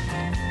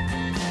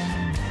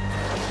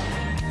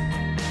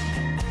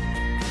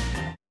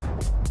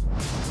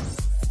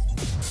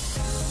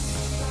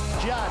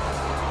 Judd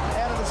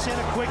out of the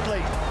centre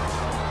quickly.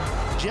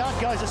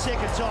 Judd goes a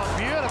second time.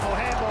 Beautiful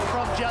handball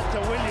from Judd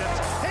to Williams.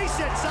 He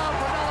sets up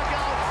for another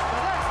goal, but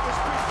that was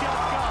Chris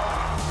Judd's goal.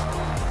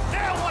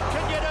 Now what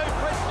can you do,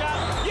 Chris Judd?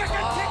 You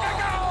can kick a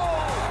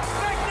goal!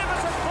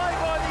 Magnificent play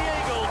by the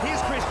Eagles. Here's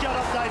Chris Judd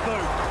on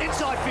debut.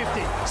 Inside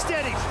 50.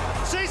 Steadies.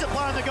 Sees it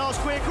play in the goal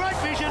square. Great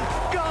vision.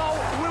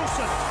 Goal,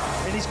 Wilson.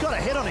 And he's got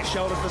a head on his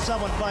shoulder for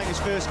someone playing his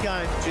first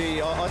game.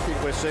 Gee, I think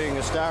we're seeing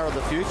a star of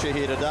the future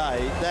here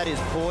today. That is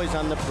poise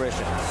under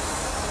pressure.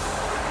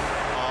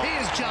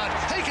 Here's Judd.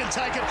 He can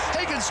take it.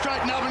 He can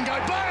straighten up and go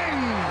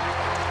bang!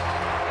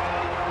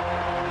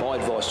 My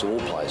advice to all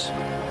players,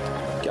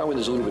 go when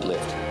there's a little bit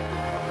left.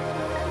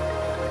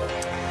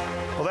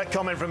 Well, that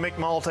comment from Mick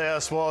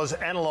Malthouse was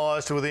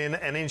analysed to within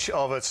an inch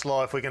of its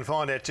life. We can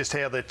find out just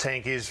how the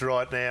tank is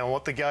right now and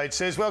what the gauge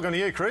says. Welcome to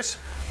you, Chris.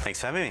 Thanks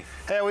for having me.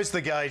 How is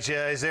the gauge?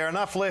 Is there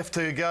enough left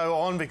to go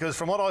on? Because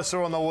from what I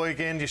saw on the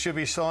weekend, you should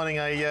be signing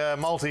a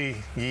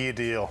multi-year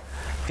deal.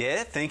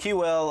 Yeah, thank you.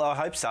 Well, I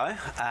hope so.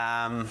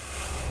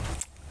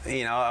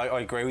 You know,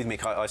 I agree with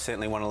Mick. I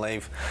certainly want to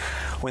leave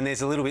when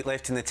there's a little bit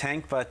left in the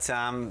tank, but,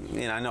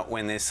 you know, not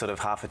when there's sort of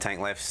half a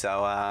tank left.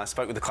 So I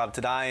spoke with the club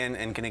today and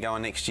going to go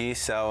on next year.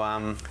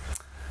 So,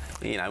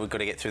 you know, we've got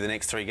to get through the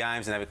next 3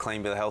 games and have a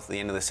clean bill of health at the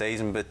end of the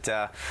season. But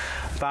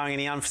barring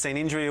any unforeseen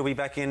injury, we'll be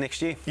back in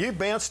next year. You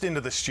bounced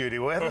into the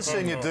studio. I haven't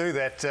seen you do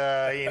that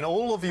in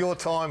all of your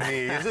time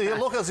here. You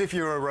look as if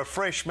you're a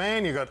refreshed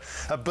man. You've got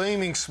a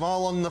beaming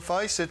smile on the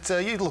face.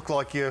 You look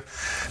like you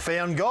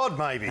found God,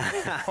 maybe.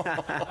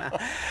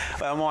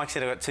 Well, Mike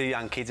said I've got 2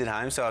 young kids at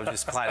home, so I've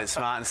just played it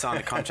smart and signed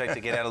a contract to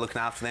get out of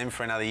looking after them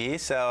for another year.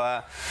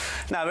 So,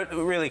 no, but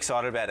we're really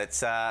excited about it.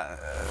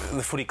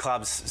 The footy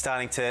club's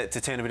starting to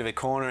turn a bit of a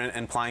corner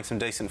and playing some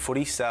decent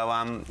footy.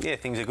 So, yeah,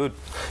 things are good.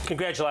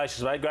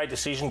 Congratulations, mate. Great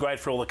decision. Great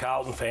for all the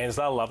Carlton fans.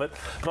 They'll love it.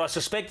 But I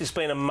suspect it's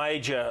been a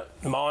major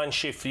mind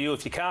shift for you.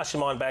 If you cast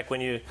your mind back when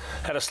you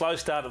had a slow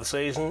start of the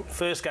season,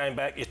 first game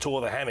back, you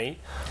tore the hammy.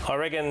 I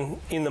reckon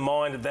in the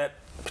mind at that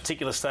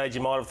particular stage,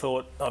 you might have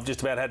thought, I've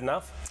just about had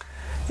enough.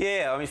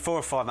 Yeah, I mean, 4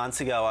 or 5 months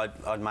ago,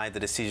 I'd made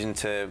the decision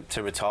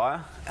to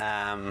retire.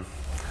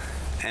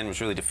 And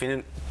was really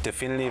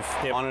definitive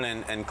on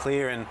it and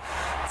clear, and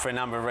for a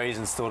number of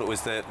reasons thought it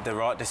was the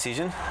right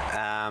decision.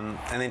 And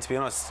then, to be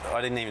honest,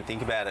 I didn't even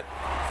think about it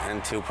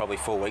until probably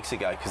 4 weeks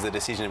ago, because the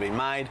decision had been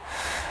made.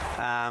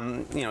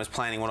 You know, I was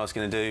planning what I was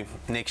going to do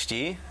next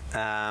year.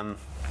 And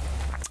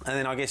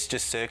then I guess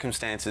just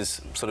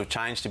circumstances sort of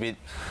changed a bit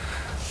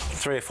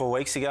 3 or 4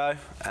 weeks ago.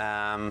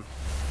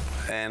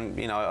 And,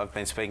 you know, I've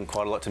been speaking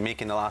quite a lot to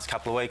Mick in the last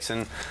couple of weeks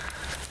and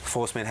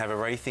forced me to have a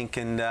rethink.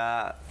 And,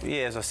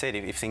 yeah, as I said,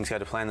 if things go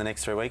to plan the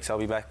next 3 weeks, I'll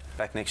be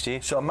back next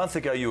year. So a month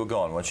ago you were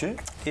gone, weren't you?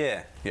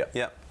 Yeah.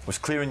 Yeah. Was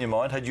clear in your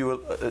mind? Had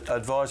you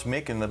advised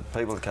Mick and the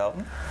people at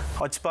Carlton?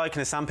 I'd spoken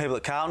to some people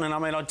at Carlton, and I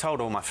mean, I'd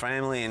told all my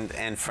family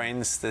and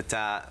friends that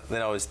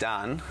I was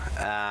done.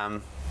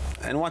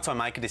 And once I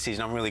make a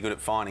decision, I'm really good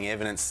at finding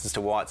evidence as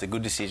to why it's a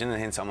good decision,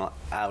 and hence I'm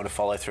able to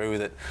follow through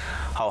with it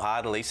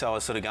wholeheartedly. So I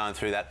was sort of going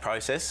through that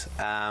process.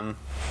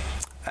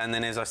 And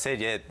then, as I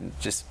said, yeah,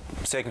 just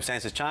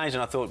circumstances changed,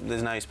 and I thought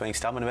there's no use being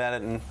stubborn about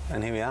it,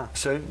 and here we are.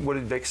 So what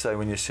did Beck say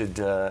when you said,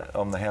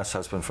 I'm the house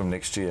husband from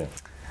next year?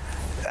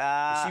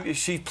 Is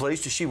she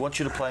pleased? Does she want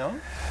you to play on?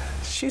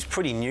 She's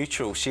pretty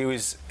neutral. She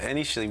was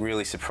initially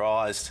really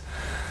surprised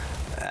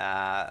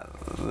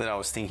that I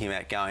was thinking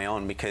about going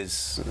on,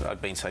 because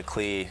I'd been so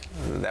clear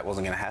that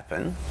wasn't going to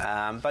happen.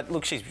 But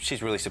look,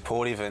 she's really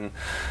supportive, and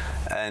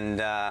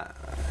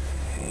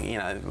you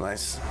know,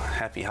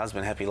 happy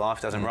husband, happy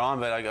life doesn't rhyme,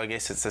 but I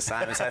guess it's the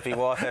same as happy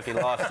wife, happy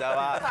life.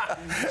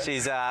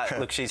 So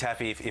look, she's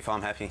happy if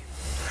I'm happy.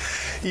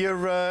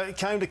 You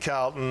came to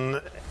Carlton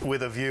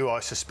with a view, I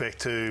suspect,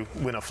 to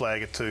win a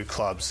flag at 2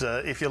 clubs.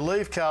 If you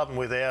leave Carlton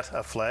without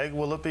a flag,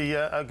 will it be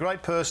a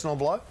great personal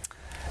blow?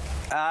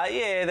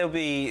 Yeah,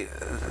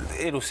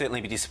 it'll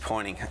certainly be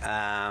disappointing.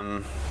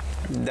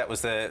 That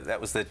was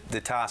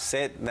the task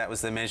set. That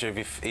was the measure of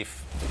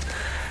if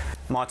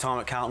my time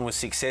at Carlton was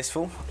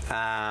successful.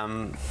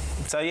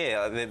 So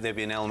yeah, there'd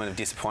be an element of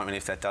disappointment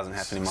if that doesn't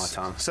happen in my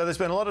time. So there's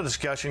been a lot of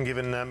discussion,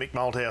 given Mick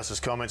Malthouse's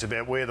comments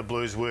about where the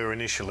Blues were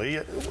initially.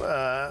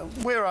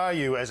 Where are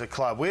you as a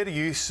club? Where do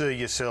you see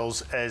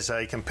yourselves as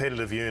a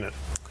competitive unit?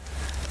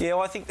 Yeah,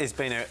 well, I think there's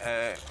been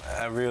a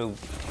real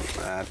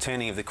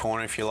turning of the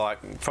corner, if you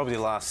like, probably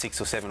the last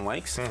 6 or 7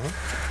 weeks.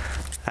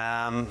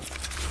 Mm-hmm.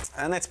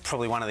 And that's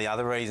probably one of the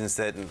other reasons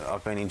that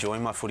I've been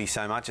enjoying my footy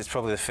so much. It's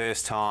probably the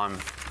first time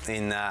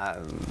in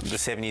the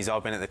 7 years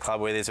I've been at the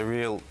club where there's a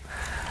real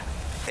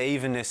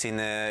evenness in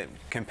the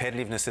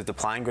competitiveness of the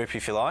playing group,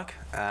 if you like.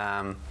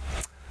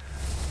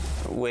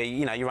 where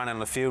you're running on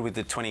the field with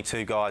the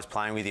 22 guys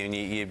playing with you, and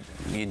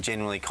you're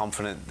generally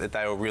confident that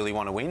they all really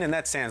want to win, and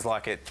that sounds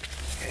like it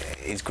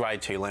is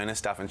grade 2 learner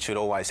stuff and should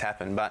always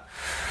happen, but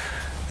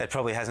that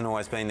probably hasn't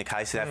always been the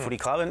case at our footy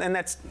club, and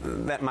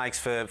that makes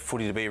for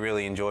footy to be a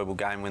really enjoyable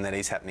game when that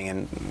is happening.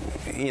 And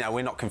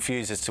we're not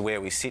confused as to where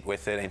we sit. We're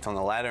 13th on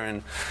the ladder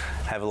and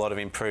have a lot of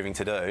improving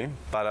to do,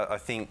 but I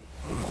think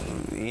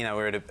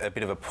we're at a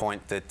bit of a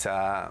point that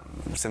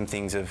some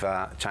things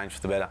have changed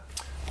for the better.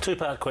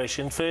 Two-part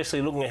question.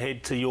 Firstly, looking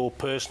ahead to your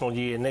personal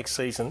year next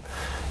season,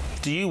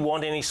 do you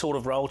want any sort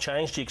of role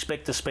change? Do you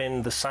expect to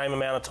spend the same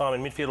amount of time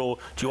in midfield, or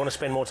do you want to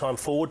spend more time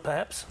forward,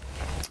 perhaps?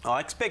 I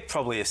expect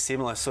probably a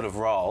similar sort of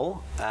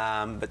role,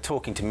 but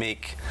talking to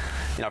Mick,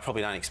 I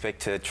probably don't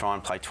expect to try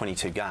and play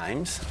 22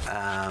 games.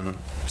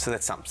 So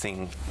that's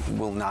something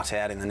we'll nut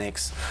out in the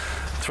next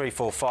 3,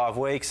 4, 5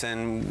 weeks,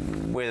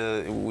 and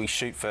whether we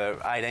shoot for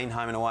 18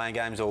 home and away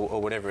games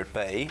or whatever it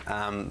be,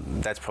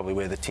 that's probably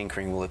where the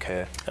tinkering will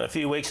occur. And a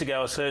few weeks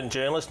ago, a certain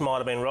journalist, might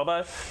have been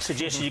Robbo,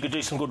 suggested you could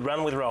do some good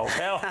run with roles.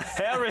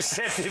 How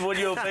receptive would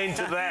you have been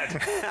to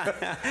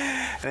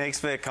that? An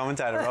expert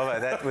commentator, Robbo.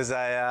 That was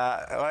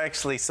I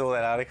actually saw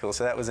that article,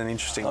 so that was an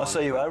interesting one. So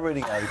you are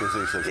reading articles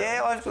these days.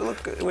 Yeah,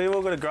 look, we've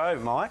all got to grow,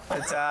 Mike.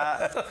 But,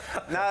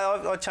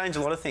 no, I've changed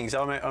a lot of things.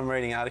 I'm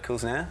reading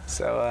articles now,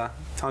 so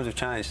times have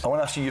changed. I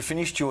want to ask you, you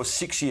finished your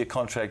 6-year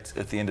contract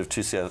at the end of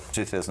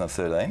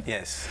 2013.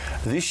 Yes.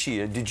 This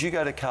year, did you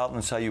go to Carlton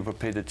and say you were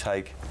prepared to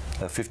take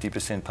a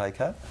 50% pay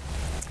cut?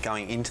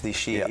 Going into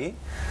this year? Yep.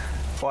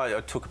 Well,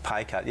 I took a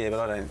pay cut, yeah, but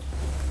I don't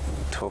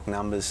talk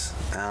numbers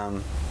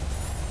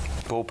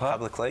ballpark?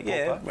 Publicly.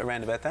 Ballpark? Yeah,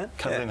 around about that.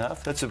 Cut it in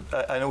half?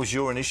 And it was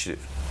your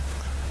initiative.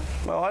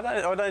 Well, I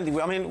don't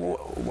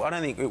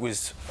think it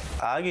was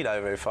argued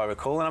over, if I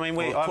recall. And I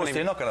mean, of course,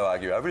 they're not going to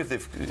argue over it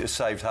if they've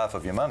saved half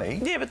of your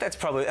money. Yeah, but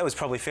that was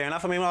probably fair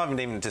enough. I mean, I haven't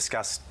even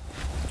discussed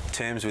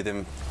terms with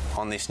them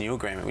on this new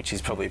agreement, which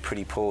is probably a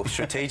pretty poor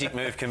strategic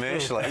move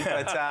commercially.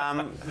 But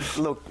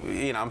look,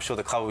 I'm sure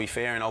the club will be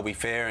fair, and I'll be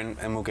fair,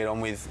 and we'll get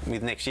on with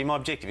next year. My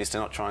objective is to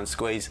not try and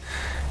squeeze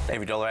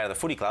every dollar out of the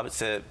footy club. It's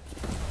to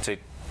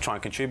try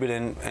and contribute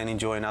and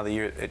enjoy another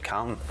year at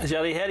Carlton.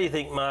 Jody, how do you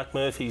think Mark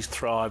Murphy's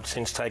thrived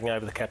since taking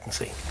over the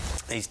captaincy?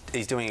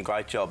 He's doing a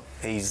great job.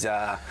 He's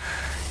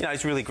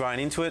he's really grown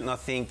into it, and I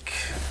think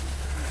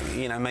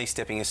me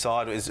stepping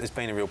aside has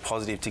been a real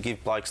positive to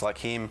give blokes like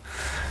him,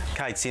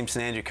 Kade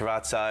Simpson, Andrew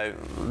Cavazzo,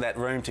 that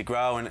room to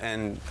grow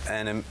and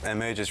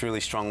emerge as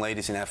really strong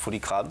leaders in our footy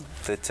club,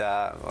 that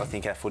I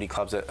think our footy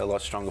club's a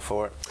lot stronger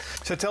for it.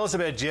 So tell us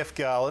about Jeff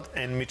Garlett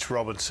and Mitch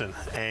Robinson,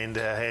 and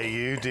how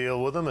you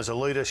deal with them as a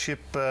leadership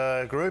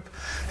group,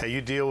 how you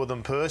deal with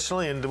them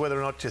personally, and whether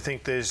or not you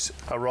think there's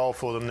a role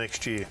for them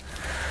next year.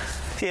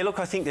 Yeah, look,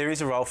 I think there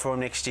is a role for them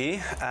next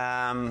year.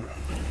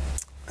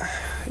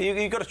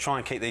 You've got to try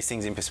and keep these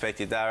things in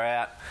perspective. They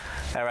were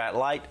out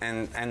late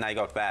and they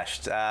got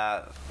bashed.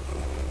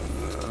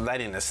 They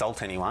didn't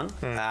assault anyone.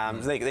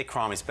 Their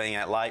crime is being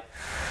out late.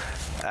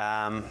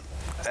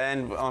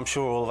 And I'm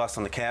sure all of us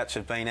on the couch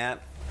have been out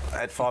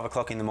at 5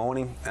 o'clock in the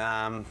morning.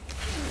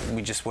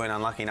 We just weren't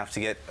unlucky enough to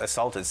get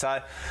assaulted.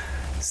 So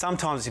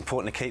sometimes it's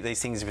important to keep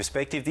these things in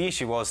perspective. The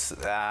issue was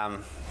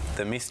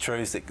the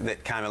mistruths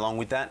that came along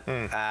with that.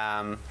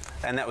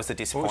 And that was the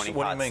disappointing part.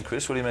 What do you mean,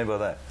 Chris? What do you mean by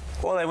that?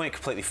 Well, they weren't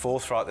completely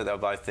forthright that they were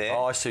both there.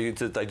 Oh, I see.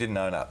 They didn't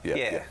own up.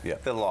 Yeah.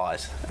 The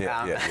lies.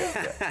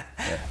 Yeah.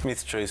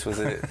 Myth-truths was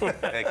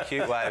a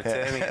cute way of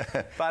terming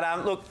it.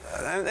 But look,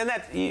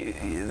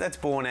 and that's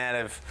born out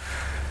of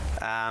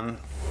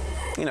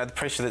the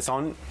pressure that's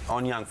on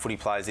young footy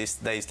players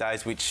these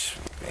days, which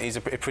is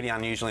a pretty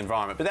unusual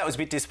environment. But that was a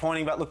bit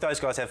disappointing. But look, those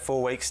guys have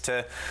 4 weeks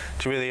to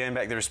really earn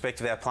back the respect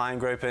of our playing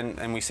group,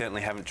 and we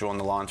certainly haven't drawn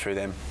the line through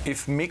them.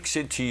 If Mick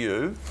said to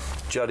you,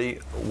 Juddy,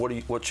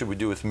 what should we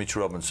do with Mitch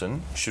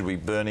Robinson? Should we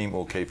burn him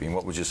or keep him?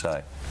 What would you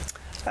say?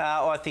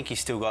 I think he's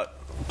still got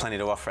plenty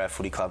to offer our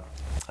footy club.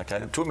 Okay,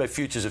 talking about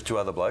futures of 2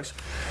 other blokes,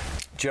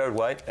 Jared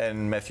Waite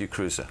and Matthew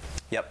Cruiser.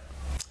 Yep.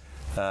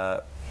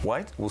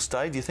 Waite will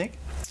stay, do you think?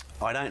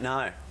 I don't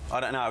know.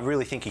 I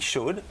really think he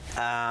should.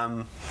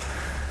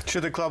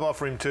 Should the club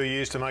offer him 2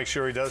 years to make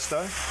sure he does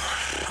stay?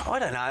 I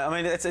don't know. I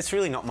mean, it's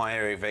really not my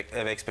area of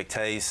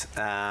expertise.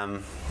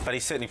 But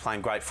he's certainly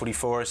playing great footy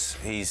for us.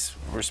 He's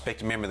a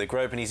respected member of the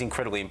group, and he's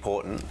incredibly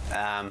important.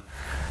 And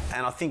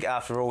I think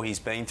after all he's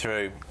been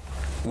through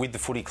with the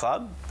footy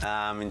club,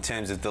 in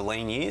terms of the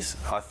lean years,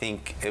 I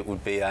think it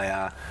would be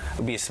a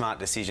smart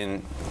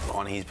decision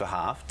on his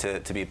behalf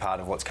to be a part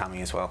of what's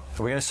coming as well.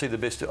 Are we going to see the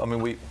best? I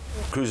mean,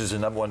 Cruiser's a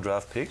 #1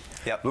 draft pick.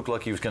 Yep. Looked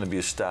like he was going to be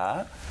a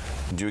star.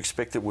 Do you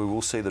expect that we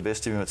will see the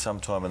best of him at some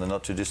time in the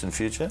not too distant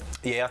future?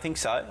 Yeah, I think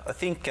so. I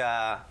think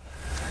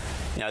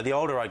the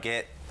older I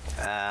get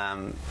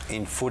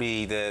in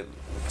footy, the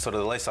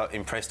less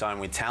impressed I am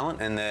with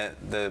talent, and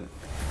the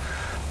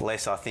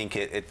less I think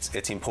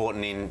it's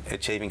important in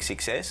achieving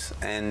success.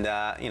 And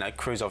you know,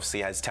 Cruz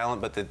obviously has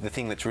talent, but the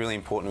thing that's really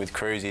important with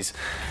Cruz is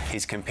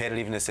his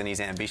competitiveness and his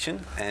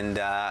ambition, and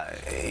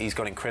he's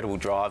got incredible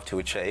drive to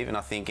achieve. And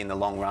I think in the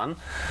long run,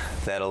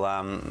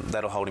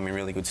 that'll hold him in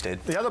really good stead.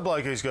 The other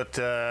bloke who's got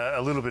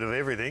a little bit of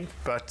everything,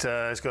 but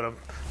has got a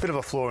bit of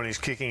a flaw in his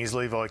kicking is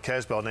Levi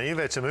Casbolt. Now, you've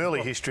had some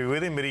early history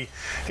with him, but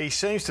he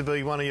seems to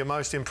be one of your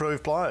most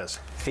improved players.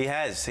 He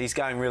has. He's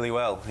going really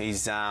well.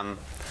 He's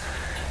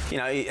you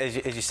know, as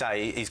you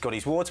say, he's got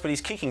his warts, but his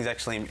kicking's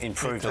actually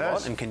improved a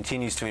lot and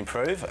continues to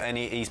improve, and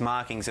his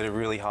marking's at a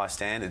really high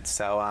standard.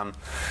 So,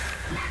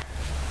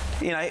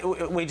 you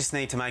know, we just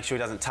need to make sure he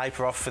doesn't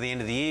taper off for the end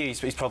of the year.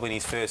 He's probably in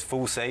his first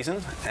full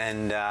season,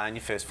 and in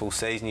your first full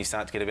season, you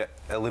start to get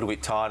a little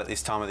bit tired at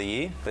this time of the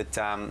year. But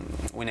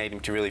we need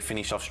him to really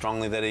finish off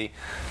strongly,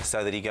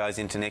 so that he goes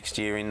into next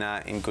year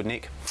in good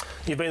nick.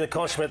 You've been the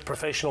consummate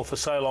professional for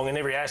so long in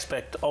every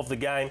aspect of the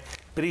game,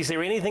 but is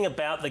there anything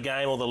about the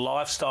game or the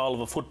lifestyle of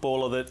a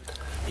footballer that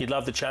you'd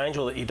love to change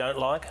or that you don't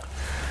like?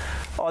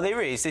 Oh,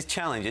 there's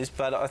challenges,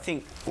 but I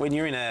think when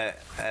you're in a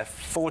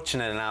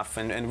fortunate enough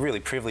and really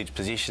privileged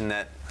position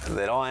that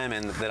I am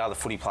and that other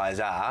footy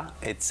players are,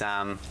 it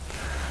sounds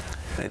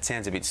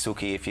a bit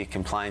sooky if you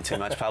complain too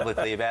much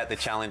publicly about the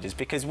challenges,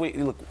 because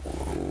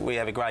we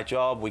have a great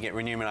job, we get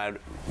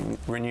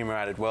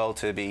remunerated well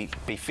to be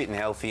fit and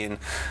healthy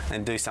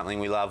and do something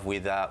we love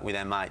with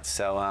our mates.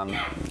 So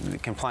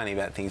complaining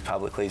about things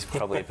publicly is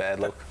probably a bad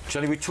look.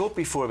 Johnny, we talked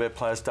before about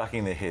players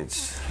ducking their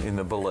heads in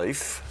the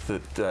belief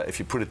that if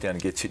you put it down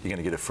and gets hit, you're going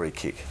to get a free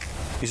kick.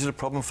 Is it a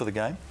problem for the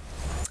game?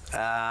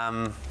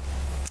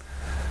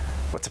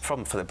 What's a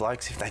problem for the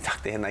blokes if they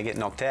duck there and they get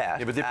knocked out?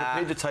 Yeah, but they're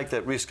prepared to take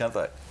that risk, aren't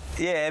they?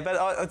 Yeah,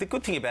 but the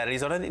good thing about it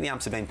is I don't think the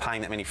umps have been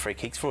paying that many free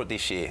kicks for it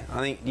this year. I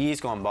think years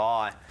gone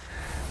by,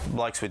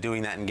 blokes were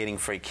doing that and getting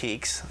free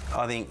kicks.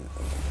 I think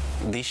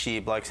this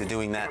year blokes are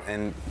doing that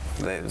and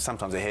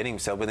sometimes they're hurting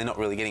themselves, but they're not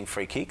really getting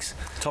free kicks.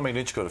 Tommy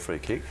Lynch got a free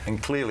kick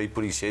and clearly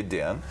put his head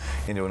down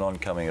into an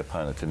oncoming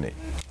opponent, didn't he?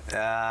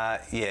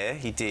 Yeah,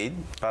 he did,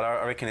 but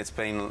I reckon it's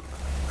been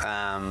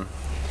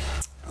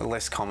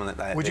less common that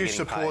they're Would you getting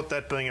support paid.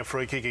 that being a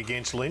free kick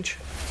against Lynch?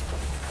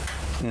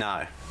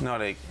 No,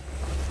 not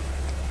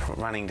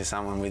running to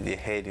someone with your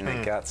head in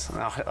their guts.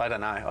 I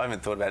don't know. I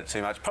haven't thought about it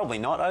too much. Probably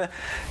not.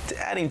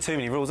 Adding too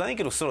many rules, I think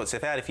it'll sort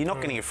itself out. If you're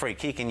not getting a free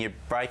kick and you're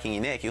breaking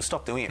your neck, you'll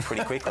stop doing it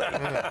pretty quickly.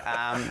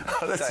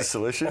 That's the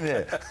solution,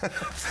 yeah.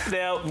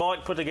 Now,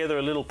 Mike put together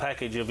a little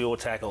package of your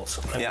tackles.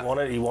 And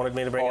he wanted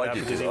me to bring it up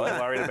because he was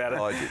worried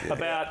about it.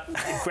 About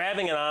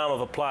grabbing an arm of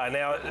a player.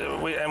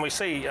 Now, we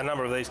see a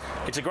number of these.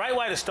 It's a great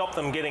way to stop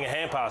them getting a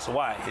hand pass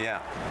away.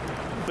 Yeah.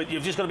 But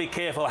you've just got to be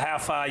careful how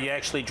far you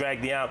actually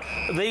drag the arm.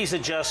 These are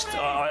just,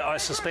 I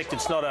suspect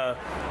it's not a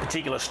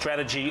particular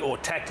strategy or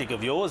tactic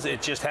of yours.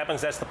 It just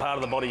happens that's the part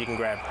of the body you can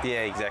grab.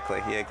 Yeah,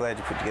 exactly. Yeah, glad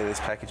you put together this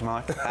package,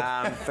 Mike.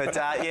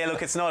 Yeah,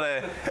 look, it's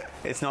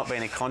not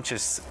been a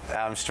conscious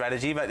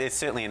strategy, but it's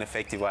certainly an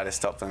effective way to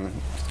stop them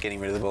getting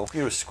rid of the ball.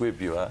 You're a squib,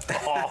 you are.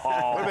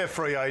 What about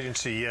free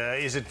agency?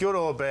 Is it good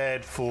or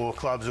bad for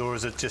clubs, or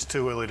is it just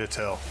too early to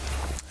tell?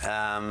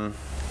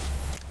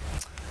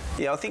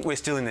 Yeah, I think we're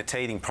still in the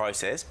teething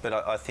process, but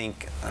I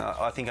think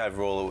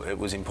overall it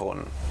was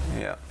important.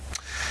 Yeah.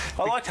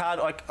 I liked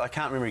I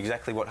can't remember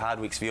exactly what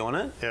Hardwick's view on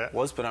it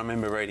was, but I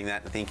remember reading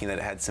that and thinking that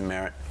it had some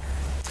merit.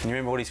 Can you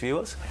remember what his view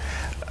was?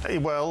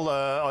 Well,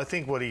 I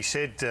think what he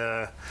said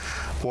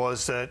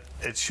was that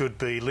it should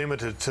be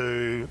limited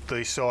to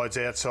the sides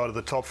outside of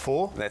the top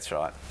four. That's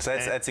right. So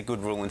that's a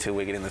good rule until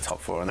we get in the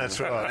top four. That's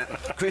right.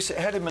 Chris,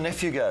 how did my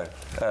nephew go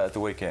at the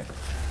weekend?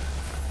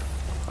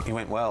 He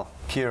went well.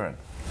 Kieran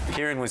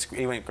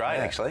he went great,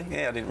 actually.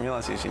 Yeah, I didn't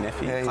realise he was your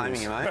nephew. Yeah,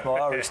 Claiming him, mate. My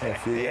Irish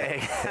nephew. He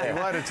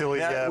waited until he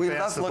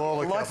bounced the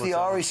ball a couple of times. Like the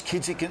Irish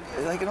kids,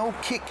 they can all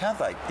kick, can't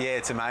they? Yeah,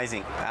 it's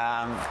amazing.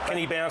 Can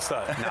he bounce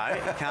though? No, he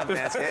can't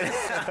bounce yet.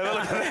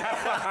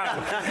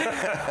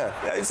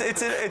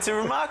 It's a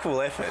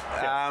remarkable effort.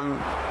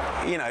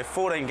 You know,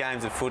 14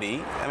 games of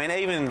footy. I mean,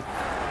 even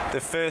the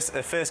first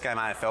game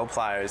AFL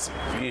players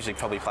usually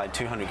probably played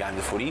 200 games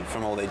of footy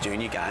from all their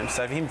junior games.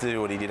 So for him to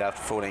do what he did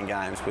after 14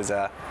 games was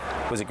a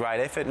great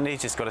effort, and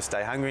he's just got to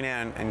stay hungry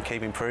now and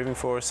keep improving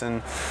for us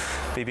and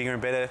be bigger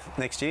and better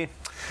next year.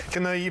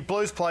 Can the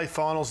Blues play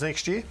finals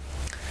next year?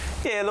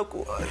 Yeah, look,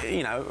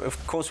 you know,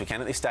 of course we can.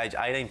 At this stage,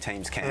 18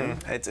 teams can.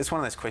 It's one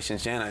of those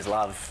questions journos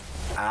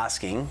love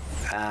asking.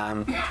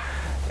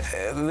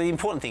 The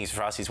important thing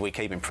for us is we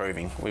keep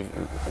improving. We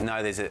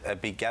know there's a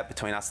big gap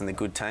between us and the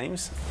good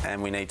teams,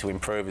 and we need to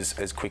improve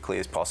as quickly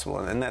as possible,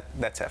 and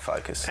that's our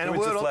focus. And Who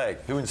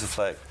wins the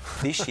flag?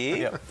 This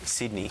year,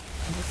 Sydney.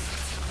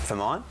 For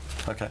mine.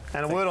 Okay.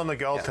 And a word on the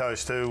Gold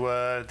Coast, who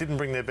didn't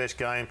bring their best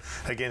game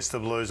against the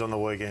Blues on the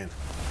weekend.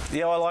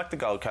 Yeah, I like the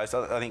Gold Coast.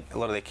 I think a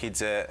lot of their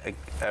kids are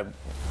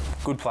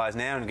good players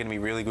now and are going to be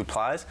really good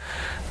players.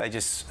 They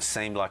just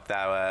seemed like they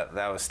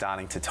were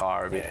starting to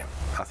tire a bit,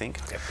 I think.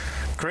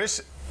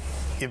 Chris,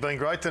 you've been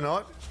great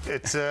tonight.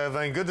 It's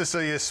been good to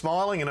see you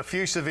smiling and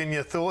effusive in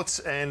your thoughts,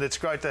 and it's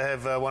great to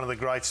have one of the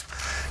greats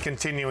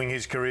continuing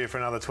his career for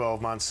another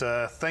 12 months.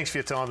 Thanks for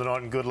your time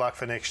tonight, and good luck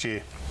for next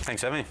year.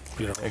 Thanks for having me.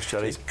 Beautiful. Thanks,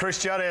 Juddy.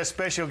 Chris Judd, our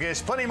special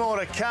guest. Plenty more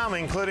to come,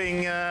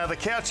 including the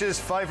Couch's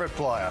favourite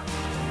player.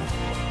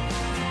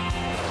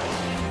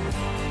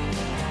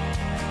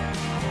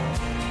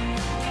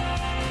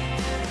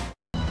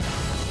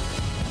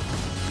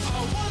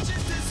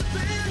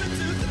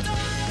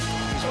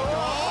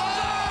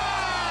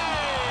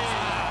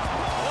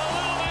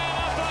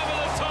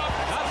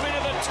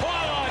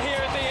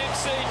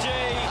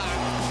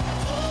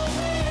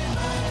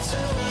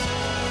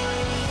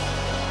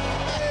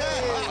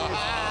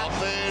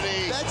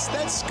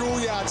 That's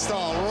schoolyard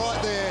style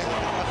right there.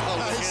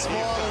 He's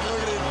smiling,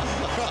 look at him.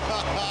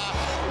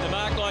 The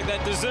mark like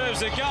that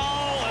deserves a goal,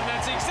 and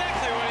that's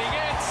exactly what he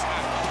gets.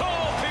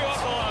 Paul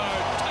Puopolo,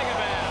 take a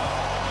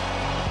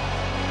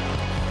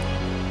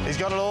bow. He's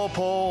got it all,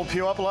 Paul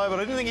Puopolo, but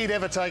I didn't think he'd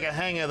ever take a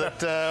hanger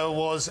that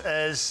was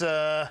as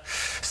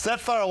that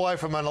far away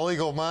from an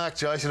illegal mark,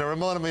 Jason. It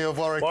reminded me of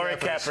Warwick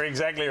Capper,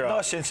 exactly right.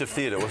 Nice sense of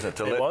theatre, wasn't it?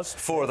 To let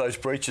 4 of those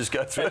breaches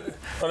go through.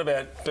 What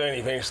about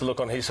Bernie Vince to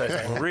look on his face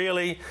saying,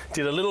 really?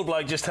 Did a little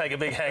bloke just take a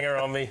big hanger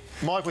on me?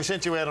 Mike, we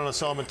sent you out on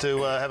assignment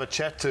to have a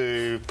chat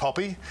to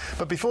Poppy.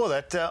 But before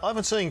that, I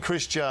haven't seen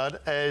Chris Judd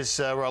as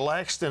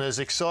relaxed and as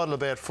excited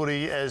about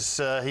footy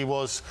as he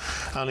was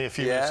only a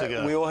few minutes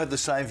ago. We all had the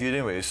same view,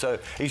 didn't we? So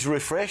he's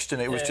refreshed,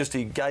 and it was just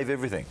he gave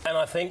everything. And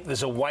I think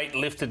there's a weight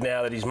lifted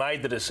now that he's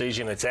made the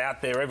decision. It's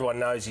out there. Everyone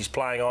knows he's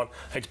playing on.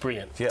 It's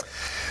brilliant. Yeah.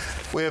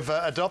 We've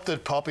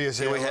adopted Poppy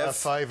as our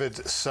favoured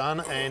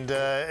son, and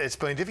it's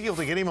been difficult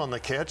to get him on the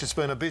couch. It's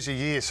been a busy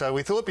year, so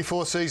we thought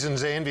before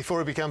season's end, before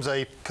he becomes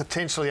a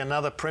potentially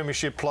another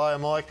premiership player,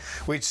 Mike,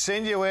 we'd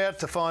send you out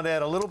to find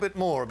out a little bit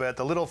more about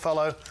the little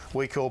fellow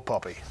we call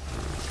Poppy.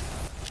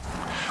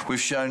 We've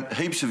shown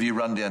heaps of you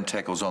run-down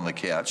tackles on the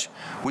couch.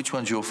 Which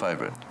one's your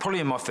favourite? Probably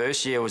in my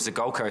first year was the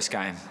Gold Coast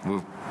game. We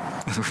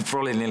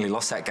probably nearly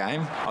lost that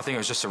game. I think it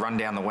was just a run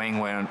down the wing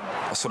where I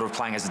was sort of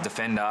playing as a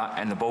defender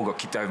and the ball got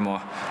kicked over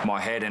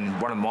my head,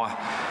 and one of my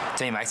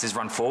teammates has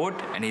run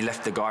forward and he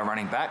left the guy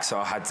running back, so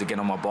I had to get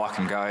on my bike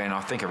and go, and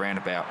I think around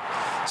about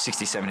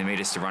 60, 70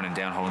 metres to run him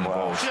down holding the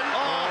ball. Oh, look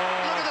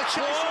at the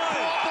chase from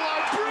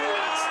Puopolo.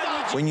 Brilliant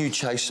stuff. When you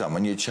chase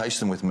someone, you chase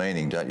them with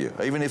meaning, don't you?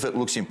 Even if it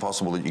looks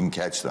impossible that you can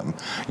catch them,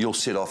 you'll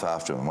sit off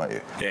after them, won't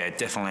you? Yeah,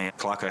 definitely.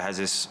 Clarko has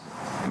this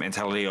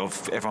mentality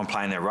of everyone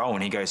playing their role,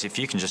 and he goes, if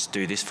you can just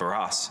do this for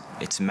us,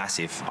 it's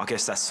massive. I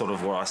guess that's sort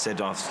of what I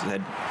said. I've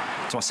said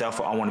to myself,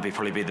 I want to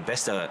probably be the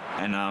best at it,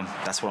 and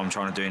that's what I'm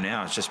trying to do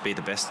now, is just be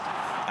the best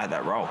at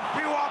that role.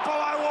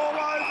 Puopolo all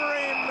over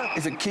him.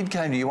 If a kid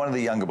came to you, one of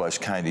the younger blokes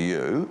came to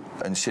you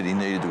and said he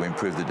needed to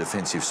improve the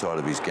defensive side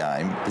of his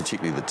game,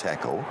 particularly the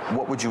tackle,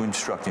 what would you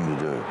instruct him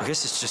to do? I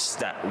guess it's just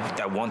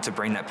that want to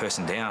bring that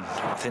person down.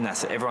 I think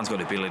everyone's got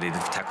the ability to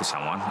tackle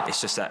someone.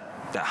 It's just that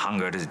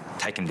hunger to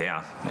take him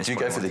down. Do you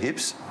go for the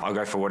hips? I'll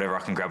go for whatever I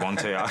can grab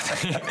onto.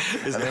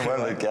 And then where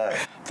did it go?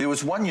 There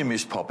was one you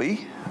missed, Poppy,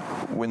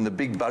 when the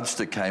big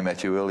budster came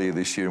at you earlier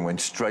this year and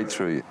went straight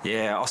through you.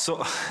 Yeah, I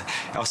sort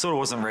of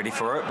wasn't ready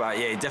for it, but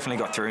yeah, he definitely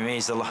got through me.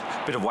 He's a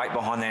bit of weight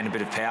behind there and a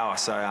bit of power,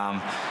 so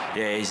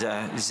yeah, he's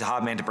a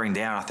hard man to bring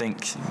down. I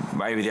think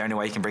maybe the only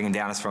way you can bring him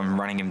down is from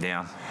running him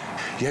down.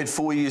 You had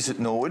 4 years at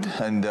Norwood,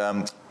 and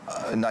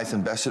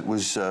Nathan Bassett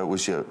was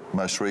your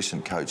most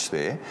recent coach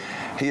there.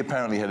 He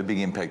apparently had a big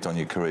impact on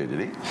your career, did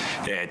he?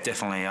 Yeah,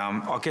 definitely.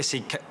 I guess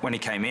when he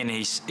came in,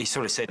 he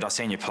sort of said, I've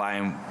seen you play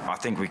and I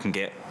think we can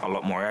get a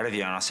lot more out of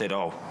you. And I said,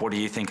 oh, what do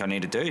you think I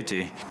need to do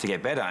to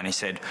get better? And he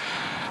said,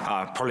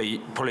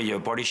 probably your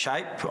body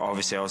shape.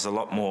 Obviously, I was a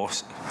lot more,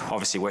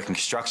 working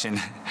construction.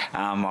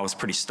 I was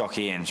pretty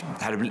stocky and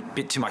had a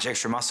bit too much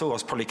extra muscle I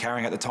was probably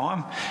carrying at the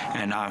time.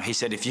 And he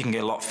said, if you can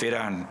get a lot fitter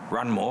and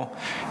run more,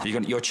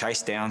 your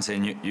chase downs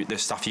and the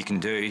stuff you can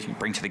do, you can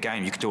bring to the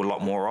game, you can do a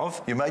lot more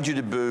of. You made your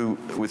debut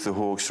with the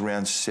Hawks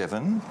round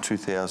 7,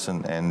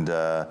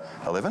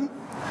 2011.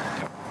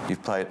 Yep.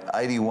 You've played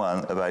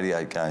 81 of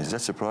 88 games. Does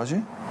that surprise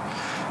you?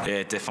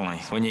 Yeah, definitely.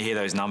 When you hear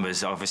those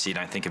numbers, obviously you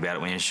don't think about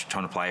it when you're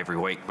trying to play every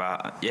week.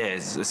 But yeah,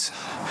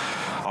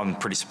 I'm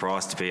pretty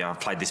surprised to I've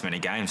played this many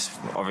games.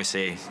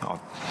 Obviously, I'm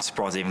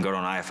surprised I even got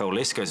on an AFL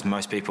list because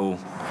most people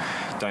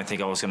don't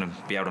think I was going to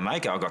be able to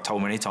make it. I got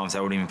told many times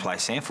I wouldn't even play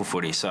sample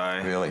footy. So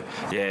really,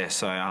 yeah.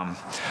 So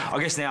I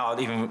guess now,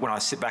 even when I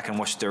sit back and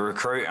watch the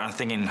recruit, I'm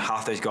thinking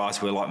half those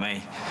guys were like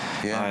me.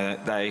 Yeah,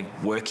 they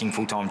working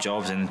full-time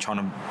jobs and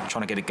trying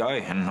to get a go.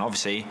 And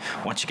obviously,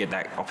 once you get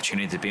that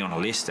opportunity to be on a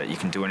list, that you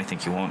can do anything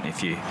you want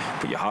if you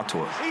put your heart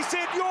to it. He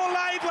said, "Your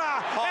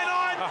Laidler," and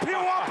I'm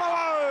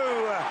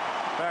Puopolo.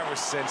 That was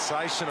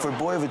sensational. For a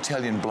boy of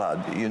Italian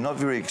blood, you're not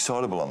very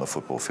excitable on the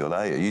football field,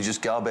 are you? You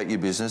just go about your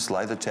business,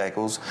 lay the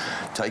tackles,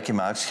 take your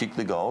marks, kick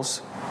the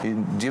goals.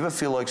 Do you ever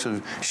feel like sort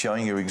of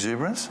showing your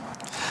exuberance?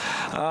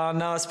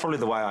 No, it's probably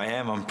the way I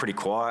am. I'm pretty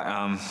quiet.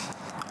 I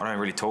don't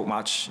really talk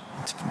much,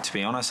 to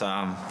be honest.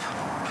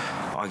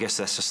 I I guess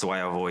that's just the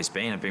way I've always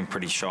been. I've been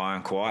pretty shy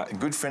and quiet. A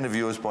good friend of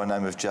yours by the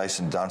name of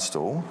Jason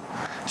Dunstall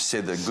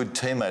said that a good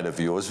teammate of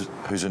yours,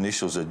 whose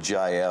initials are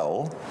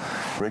JL,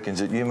 reckons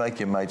that you make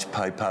your mates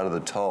pay part of the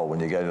toll when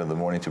you go down in the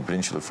morning to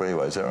Peninsula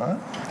Freeway. Is that right?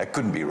 That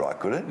couldn't be right,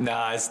 could it?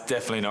 No, it's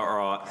definitely not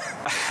right.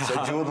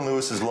 So Jordan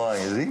Lewis is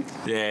lying, is he?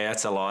 Yeah,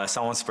 that's a lie.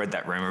 Someone spread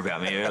that rumour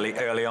about me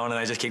early on, and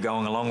they just keep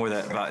going along with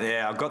it. But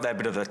yeah, I've got that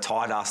bit of a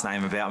tight-ass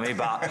name about me.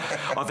 But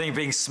I think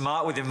being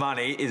smart with your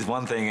money is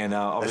one thing, and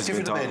it's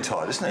different to being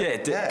tight, isn't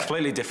it? Yeah,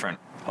 completely different.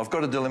 I've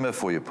got a dilemma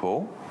for you,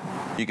 Paul.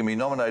 You can be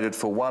nominated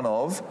for one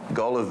of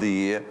Goal of the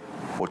Year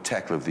or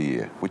Tackle of the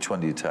Year. Which one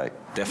do you take?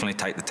 Definitely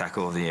take the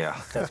Tackle of the Year.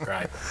 That's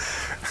great.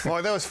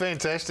 Mike, that was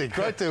fantastic.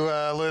 Great to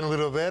learn a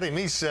little about him.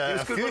 He's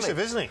effusive,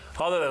 isn't he? I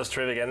thought that was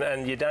terrific,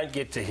 and you don't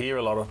get to hear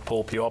a lot of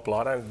Paul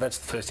Puopolo. That's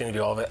the first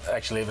interview I've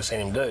actually ever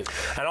seen him do.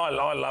 And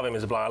I love him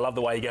as a bloke. I love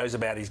the way he goes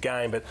about his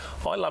game, but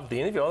I loved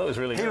the interview. I thought it was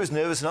really good. He was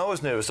nervous and I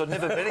was nervous. I'd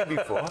never met him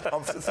before.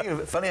 I'm thinking,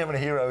 funny having a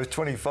hero who's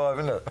 25,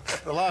 isn't it?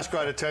 The last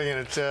great Italian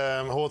at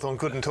Hawthorn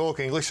couldn't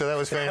talk English, so that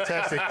was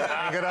fantastic.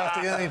 And good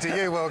afternoon to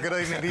you. Well,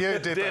 good evening to you,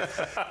 Dipper.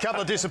 A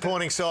couple of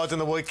disappointing sides on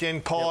the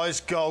weekend. Pies,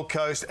 Gold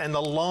Coast and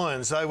the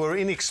Lions. They were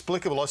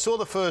inexplicable. I saw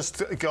the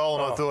first goal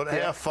and I thought,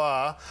 how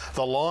far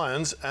the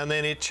Lions, and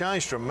then it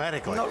changed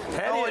dramatically.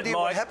 No idea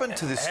what happened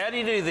to this. How do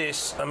you do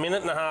this a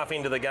minute and a half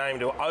into the game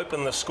to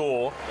open the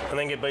score and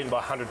then get beaten by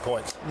 100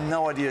 points?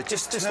 No idea.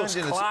 Just looks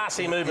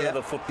classy movement of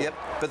the football. Yep.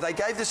 But they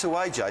gave this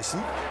away,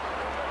 Jason.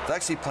 They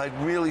actually played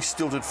really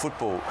stilted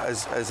football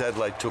as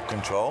Adelaide took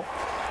control.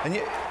 And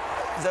yet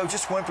they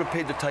just weren't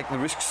prepared to take the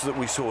risks that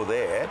we saw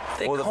there.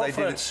 Their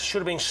confidence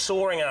should have been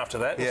soaring after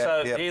that.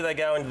 So here they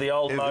go into the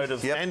old mode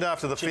of... And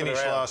after the finish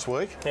last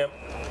week. Yep.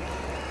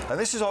 And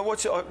this is,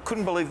 I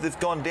couldn't believe they've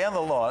gone down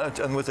the line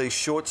and with these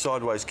short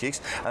sideways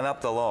kicks and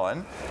up the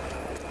line.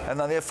 And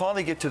then they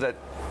finally get to that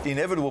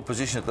inevitable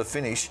position at the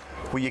finish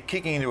where you're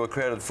kicking into a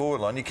crowded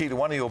forward line. You kick to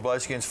one of your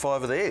blokes against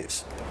 5 of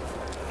theirs.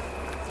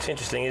 It's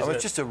interesting, isn't it?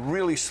 It's just a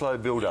really slow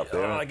build-up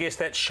there. I guess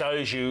that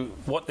shows you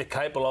what they're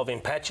capable of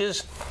in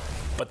patches,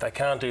 but they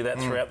can't do that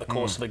throughout the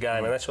course of the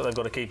game, and that's what they've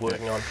got to keep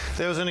working on.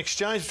 There was an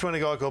exchange between a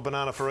guy called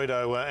Banana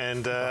Ferrito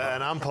and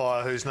an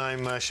umpire whose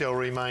name shall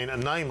remain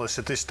nameless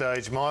at this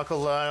stage.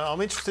 Michael,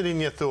 I'm interested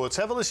in your thoughts.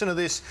 Have a listen to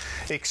this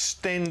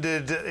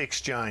extended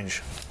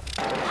exchange.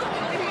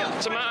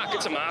 It's a mark,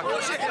 it's a mark.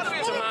 It's a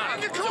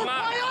mark. It's a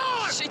mark.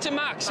 It's a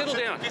mark. Settle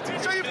down.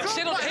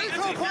 Settle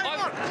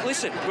down.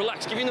 Listen,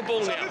 relax. Give him the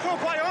ball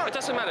now. It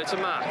doesn't matter. It's a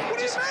mark. What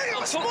do you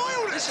mean?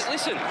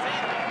 Listen.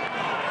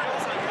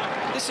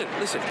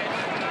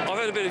 I've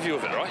had a better view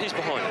of it, right? He's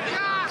behind it.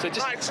 So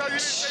just... Mate, so you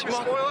didn't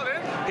spoil it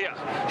then? Here.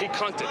 He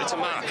clunked it. It's a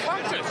mark.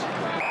 Clunked it?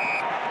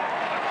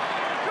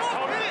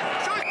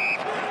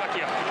 Back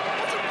here.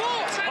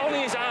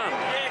 Holding his arm.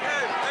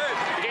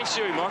 Against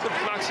you, Michael.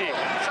 Mark's here.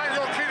 Saying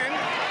you're kidding?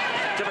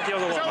 Get back the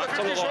other line, mate. It's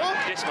on the line.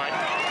 Yes, mate.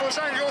 You're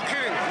saying you're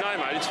kidding? No,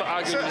 mate. It's for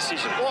arguing the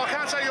decision. Well, I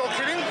can't say you're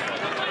kidding.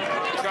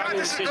 It's for I can't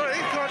disagree.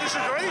 Can I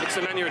disagree? It's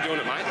the manner you're doing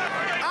it, mate.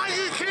 Are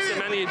you kidding? It's the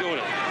manner you're doing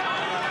it.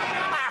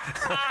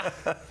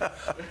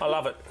 I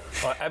love it.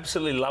 I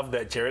absolutely love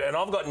that, Jared. And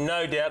I've got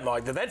no doubt,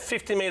 Mike, that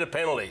 50-metre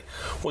penalty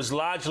was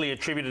largely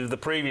attributed to the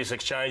previous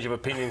exchange of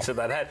opinions that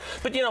they'd had.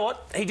 But you know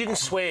what? He didn't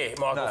swear,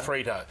 Michael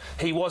Frito.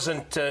 He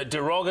wasn't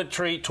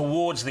derogatory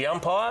towards the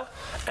umpire.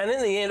 And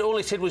in the end, all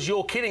he said was,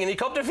 "You're kidding," and he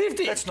copped a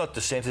 50. That's not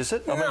dissent, is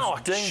it? No,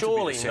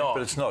 surely not.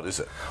 But it's not, is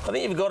it? I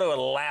think you've got to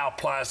allow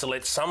players to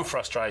let some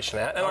frustration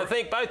out. And I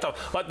think both of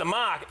them, like the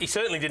mark, he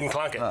certainly didn't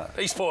clunk it. No.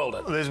 He spoiled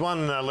it. There's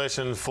one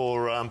lesson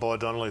for umpire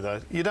Donnelly,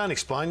 though. You don't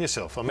explain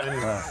yourself. I mean,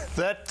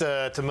 that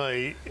to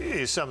me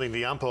is something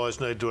the umpires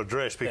need to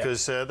address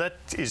because that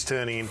is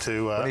turning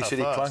into when he a said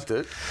farce. He clunked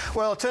it.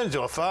 Well, it turned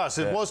into a farce.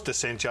 It was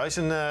dissent,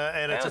 Jason.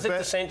 And How is it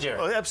dissent,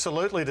 Jerry?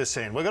 Absolutely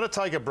dissent. We've got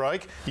to take a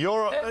break.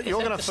 You're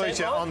going to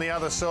feature on the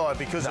other side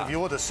because of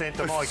your dissent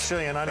to Mike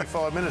Sheehan only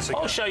 5 minutes ago.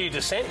 I'll show you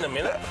dissent in a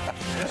minute.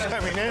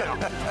 Show me now.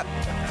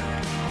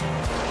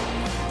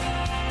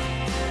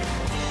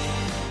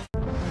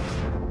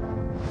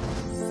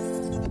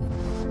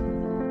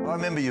 I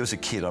remember you as a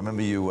kid. I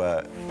remember you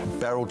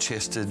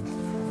barrel-chested,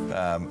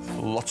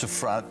 lots of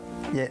front.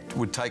 Yeah.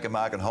 Would take a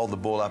mark and hold the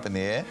ball up in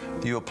the air.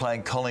 You were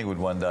playing Collingwood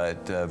one day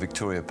at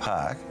Victoria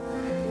Park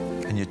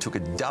and you took a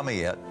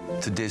dummy out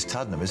to Des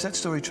Tuddenham. Is that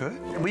story true?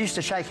 We used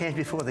to shake hands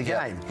before the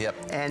game. Yep.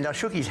 And I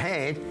shook his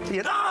hand. He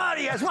goes, "Oh,"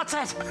 he goes, "What's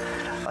that?"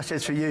 I said,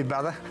 "It's for you,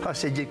 brother." I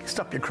said, "You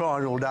stop your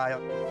crying all day."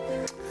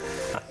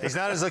 He's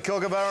known as the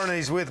Kookaburra and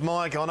he's with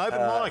Mike on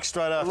Open Mic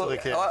straight after the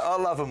kick. I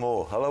love them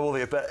all. I love all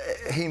the... But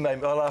I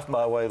laughed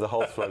my way the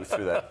whole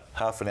through that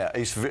half an hour.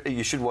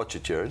 You should watch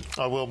it, Jared.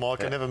 I will,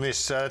 Mike. I never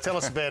miss. Tell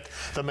us about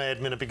the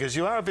Mad Minute because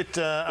you are a bit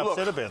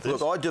upset about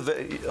this. Look,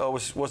 I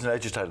wasn't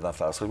agitated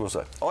enough last week, was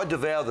I? I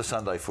devour the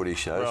Sunday footy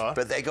shows,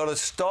 but they got to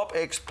stop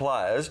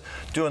ex-players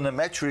doing the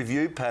match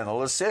review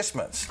panel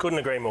assessments. Couldn't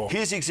agree more.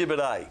 Here's Exhibit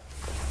A.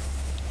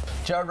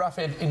 Jared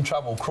Roughead in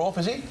trouble. Crawp,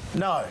 is he?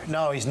 No,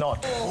 he's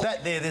not.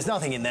 There's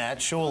nothing in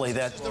that. Surely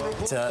that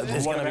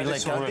there's going to be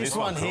let go. This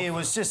one here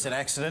was just an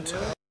accident.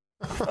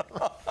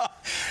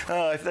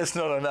 Oh, if that's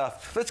not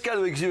enough, let's go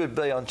to Exhibit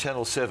B on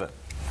Channel 7.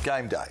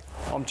 Game day.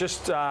 I'm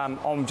just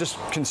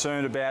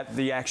concerned about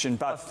the action,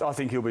 but I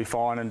think he'll be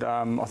fine, and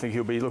I think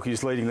he'll be. Look,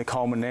 he's leading the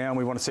Coleman now, and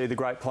we want to see the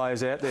great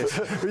players out there.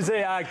 Was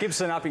there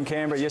Gibson up in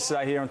Canberra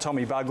yesterday here on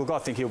Tommy Bugg? Look, I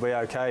think he'll be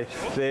okay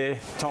there.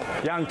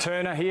 Young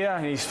Turner here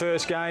in his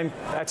first game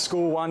at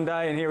school one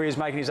day, and here he is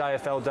making his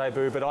AFL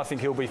debut. But I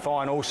think he'll be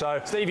fine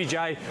also. Stevie J,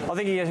 I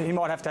think he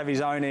might have to have his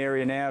own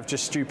area now of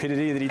just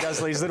stupidity that he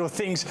does these little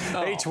things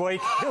each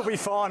week. He'll be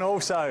fine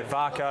also.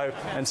 Varco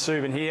and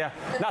Subin here.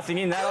 Nothing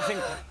in that. I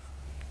think.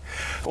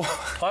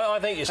 I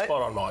think you're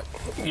spot on, Mike.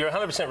 You're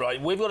 100%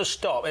 right. We've got to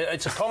stop.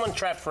 It's a common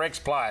trap for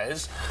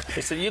ex-players.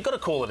 It's that you've got to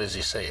call it as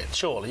you see it.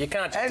 Surely you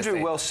can't. Just Andrew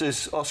defend. Welsh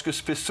says Oscar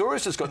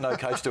Pistorius has got no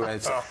case to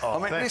answer. I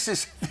mean, this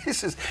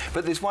is.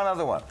 But there's one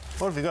other one.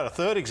 What have you got? A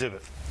third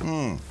exhibit?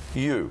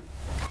 You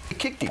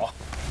kicked him.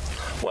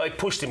 Well, he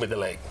pushed him with the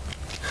leg.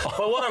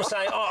 Well, what I'm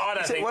saying, I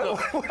don't think.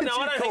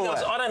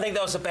 I don't think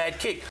that was a bad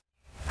kick.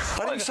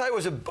 I didn't say it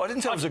was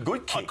a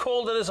good kick. I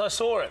called it as I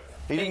saw it.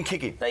 He didn't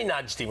kick him. He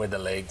nudged him with the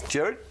leg.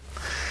 Jared?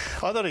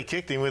 I thought he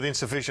kicked him with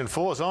insufficient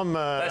force.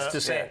 That's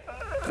dissent.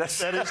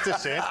 That is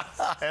dissent.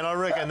 And I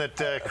reckon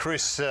that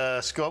Chris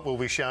Scott will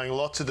be showing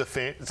lots of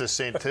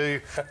dissent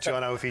too,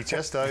 Jono, if he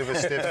just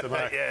oversteps the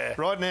mark. Yeah.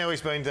 Right now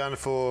he's been done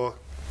for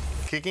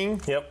kicking.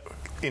 Yep.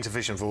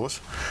 Insufficient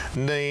force,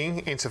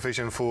 kneeing,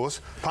 insufficient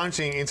force,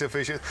 punching,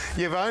 insufficient.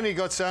 You've only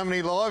got so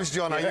many lives,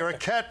 Jono. You're a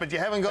cat, but you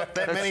haven't got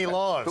that many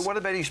lives. But what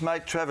about his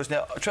mate Travis?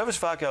 Now, Travis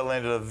Varco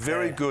landed a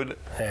very good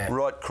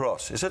right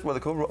cross. Is that what they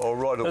call it? Or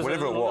right, or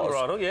whatever it was.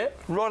 Right, yeah.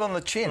 Right on the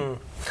chin.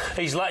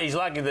 He's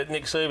lucky that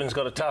Nick Subin's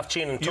got a tough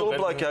chin. And your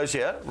bloke goes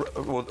out,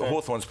 well,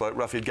 Hawthorn's bloke,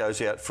 Ruffy,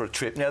 goes out for a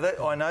trip. Now,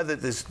 I know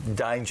that there's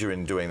danger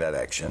in doing that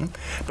action,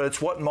 but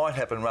it's what might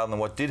happen rather than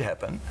what did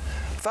happen.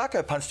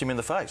 Varco punched him in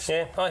the face.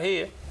 Yeah, I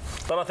hear you.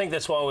 But I think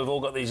that's why we've all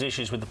got these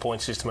issues with the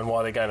point system and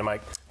why they're going to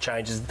make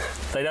changes.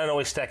 They don't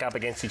always stack up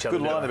against each other.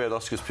 Good line about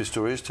Oscar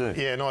Pistorius too.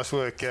 Yeah, nice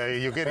work.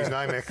 You'll get his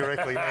name out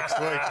correctly next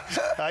week.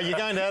 You're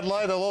going to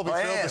Adelaide. They'll all be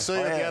thrilled to see you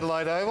at the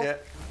Adelaide Oval. Yeah,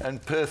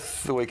 and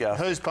Perth the week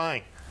after. Who's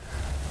paying?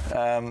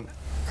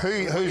 Who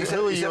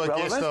are you a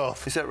guest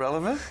of? Is that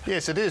relevant?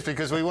 Yes, it is,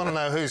 because we want to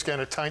know who's going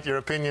to taint your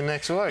opinion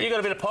next week. You got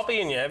a bit of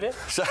poppy in you, have you?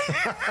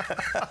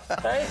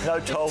 Hey? No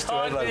toll to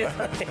Adelaide.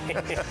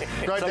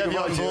 Great to have you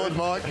on board,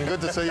 Mike, and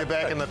good to see you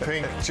back in the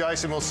pink.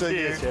 Jason, we'll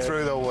see you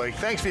through the week.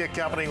 Thanks for your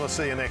company. We'll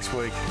see you next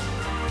week.